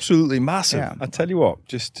 big It's Swede. absolutely massive. Yeah. I tell you what,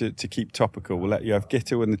 just to keep topical, we'll let you have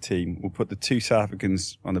Gitto in the team. We'll put the 2 South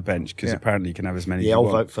Africans on the bench because apparently you can have as many. Yeah, as I'll you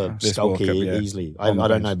want vote for this World Schalk Cup, yeah. easily. I On the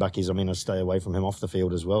don't bench. know Bucky's. I mean, I stay away from him off the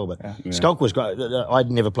field as well. But Schalk was great.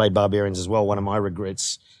 I'd never played Barbarians as well. One of my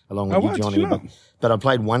regrets, along with Oh, you, what? Did Johnny. you not? But I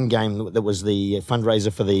played one game that was the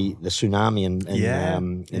fundraiser for the tsunami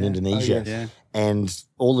in Indonesia. yeah. And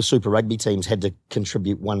all the Super Rugby teams had to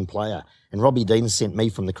contribute one player. And Robbie Dean sent me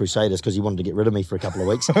from the Crusaders because he wanted to get rid of me for a couple of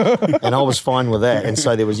weeks. And I was fine with that. And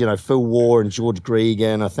so there was, Phil Waugh and George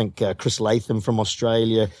Gregan, I think Chris Latham from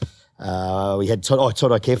Australia. We had Todd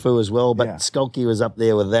Kefu as well, but Schalky was up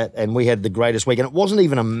there with that. And we had the greatest week. And it wasn't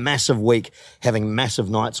even a massive week having massive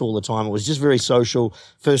nights all the time. It was just very social.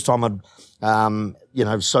 First time I'd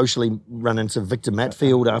socially run into Victor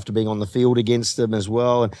Matfield after being on the field against him as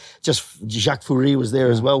well. And just Jacques Fourie was there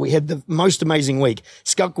as well. We had the most amazing week.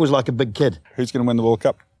 Schalk was like a big kid. Who's going to win the World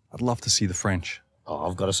Cup? I'd love to see the French. Oh,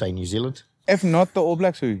 I've got to say New Zealand. If not the All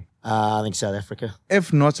Blacks, who? I think South Africa.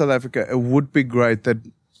 If not South Africa, it would be great that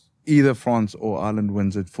either France or Ireland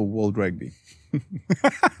wins it for World Rugby.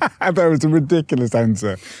 That was a ridiculous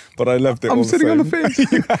answer, but I loved it. I'm all sitting on the fence.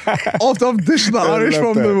 After I've dished the Irish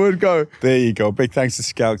love from that. the word go. There you go. Big thanks to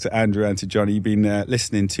Schalk, to Andrew, and to Johnny. You've been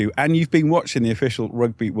listening to, and you've been watching the official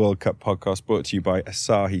Rugby World Cup podcast brought to you by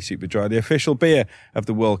Asahi Superdry, the official beer of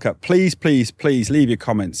the World Cup. Please, please, please leave your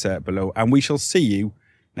comments below, and we shall see you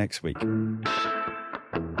next week.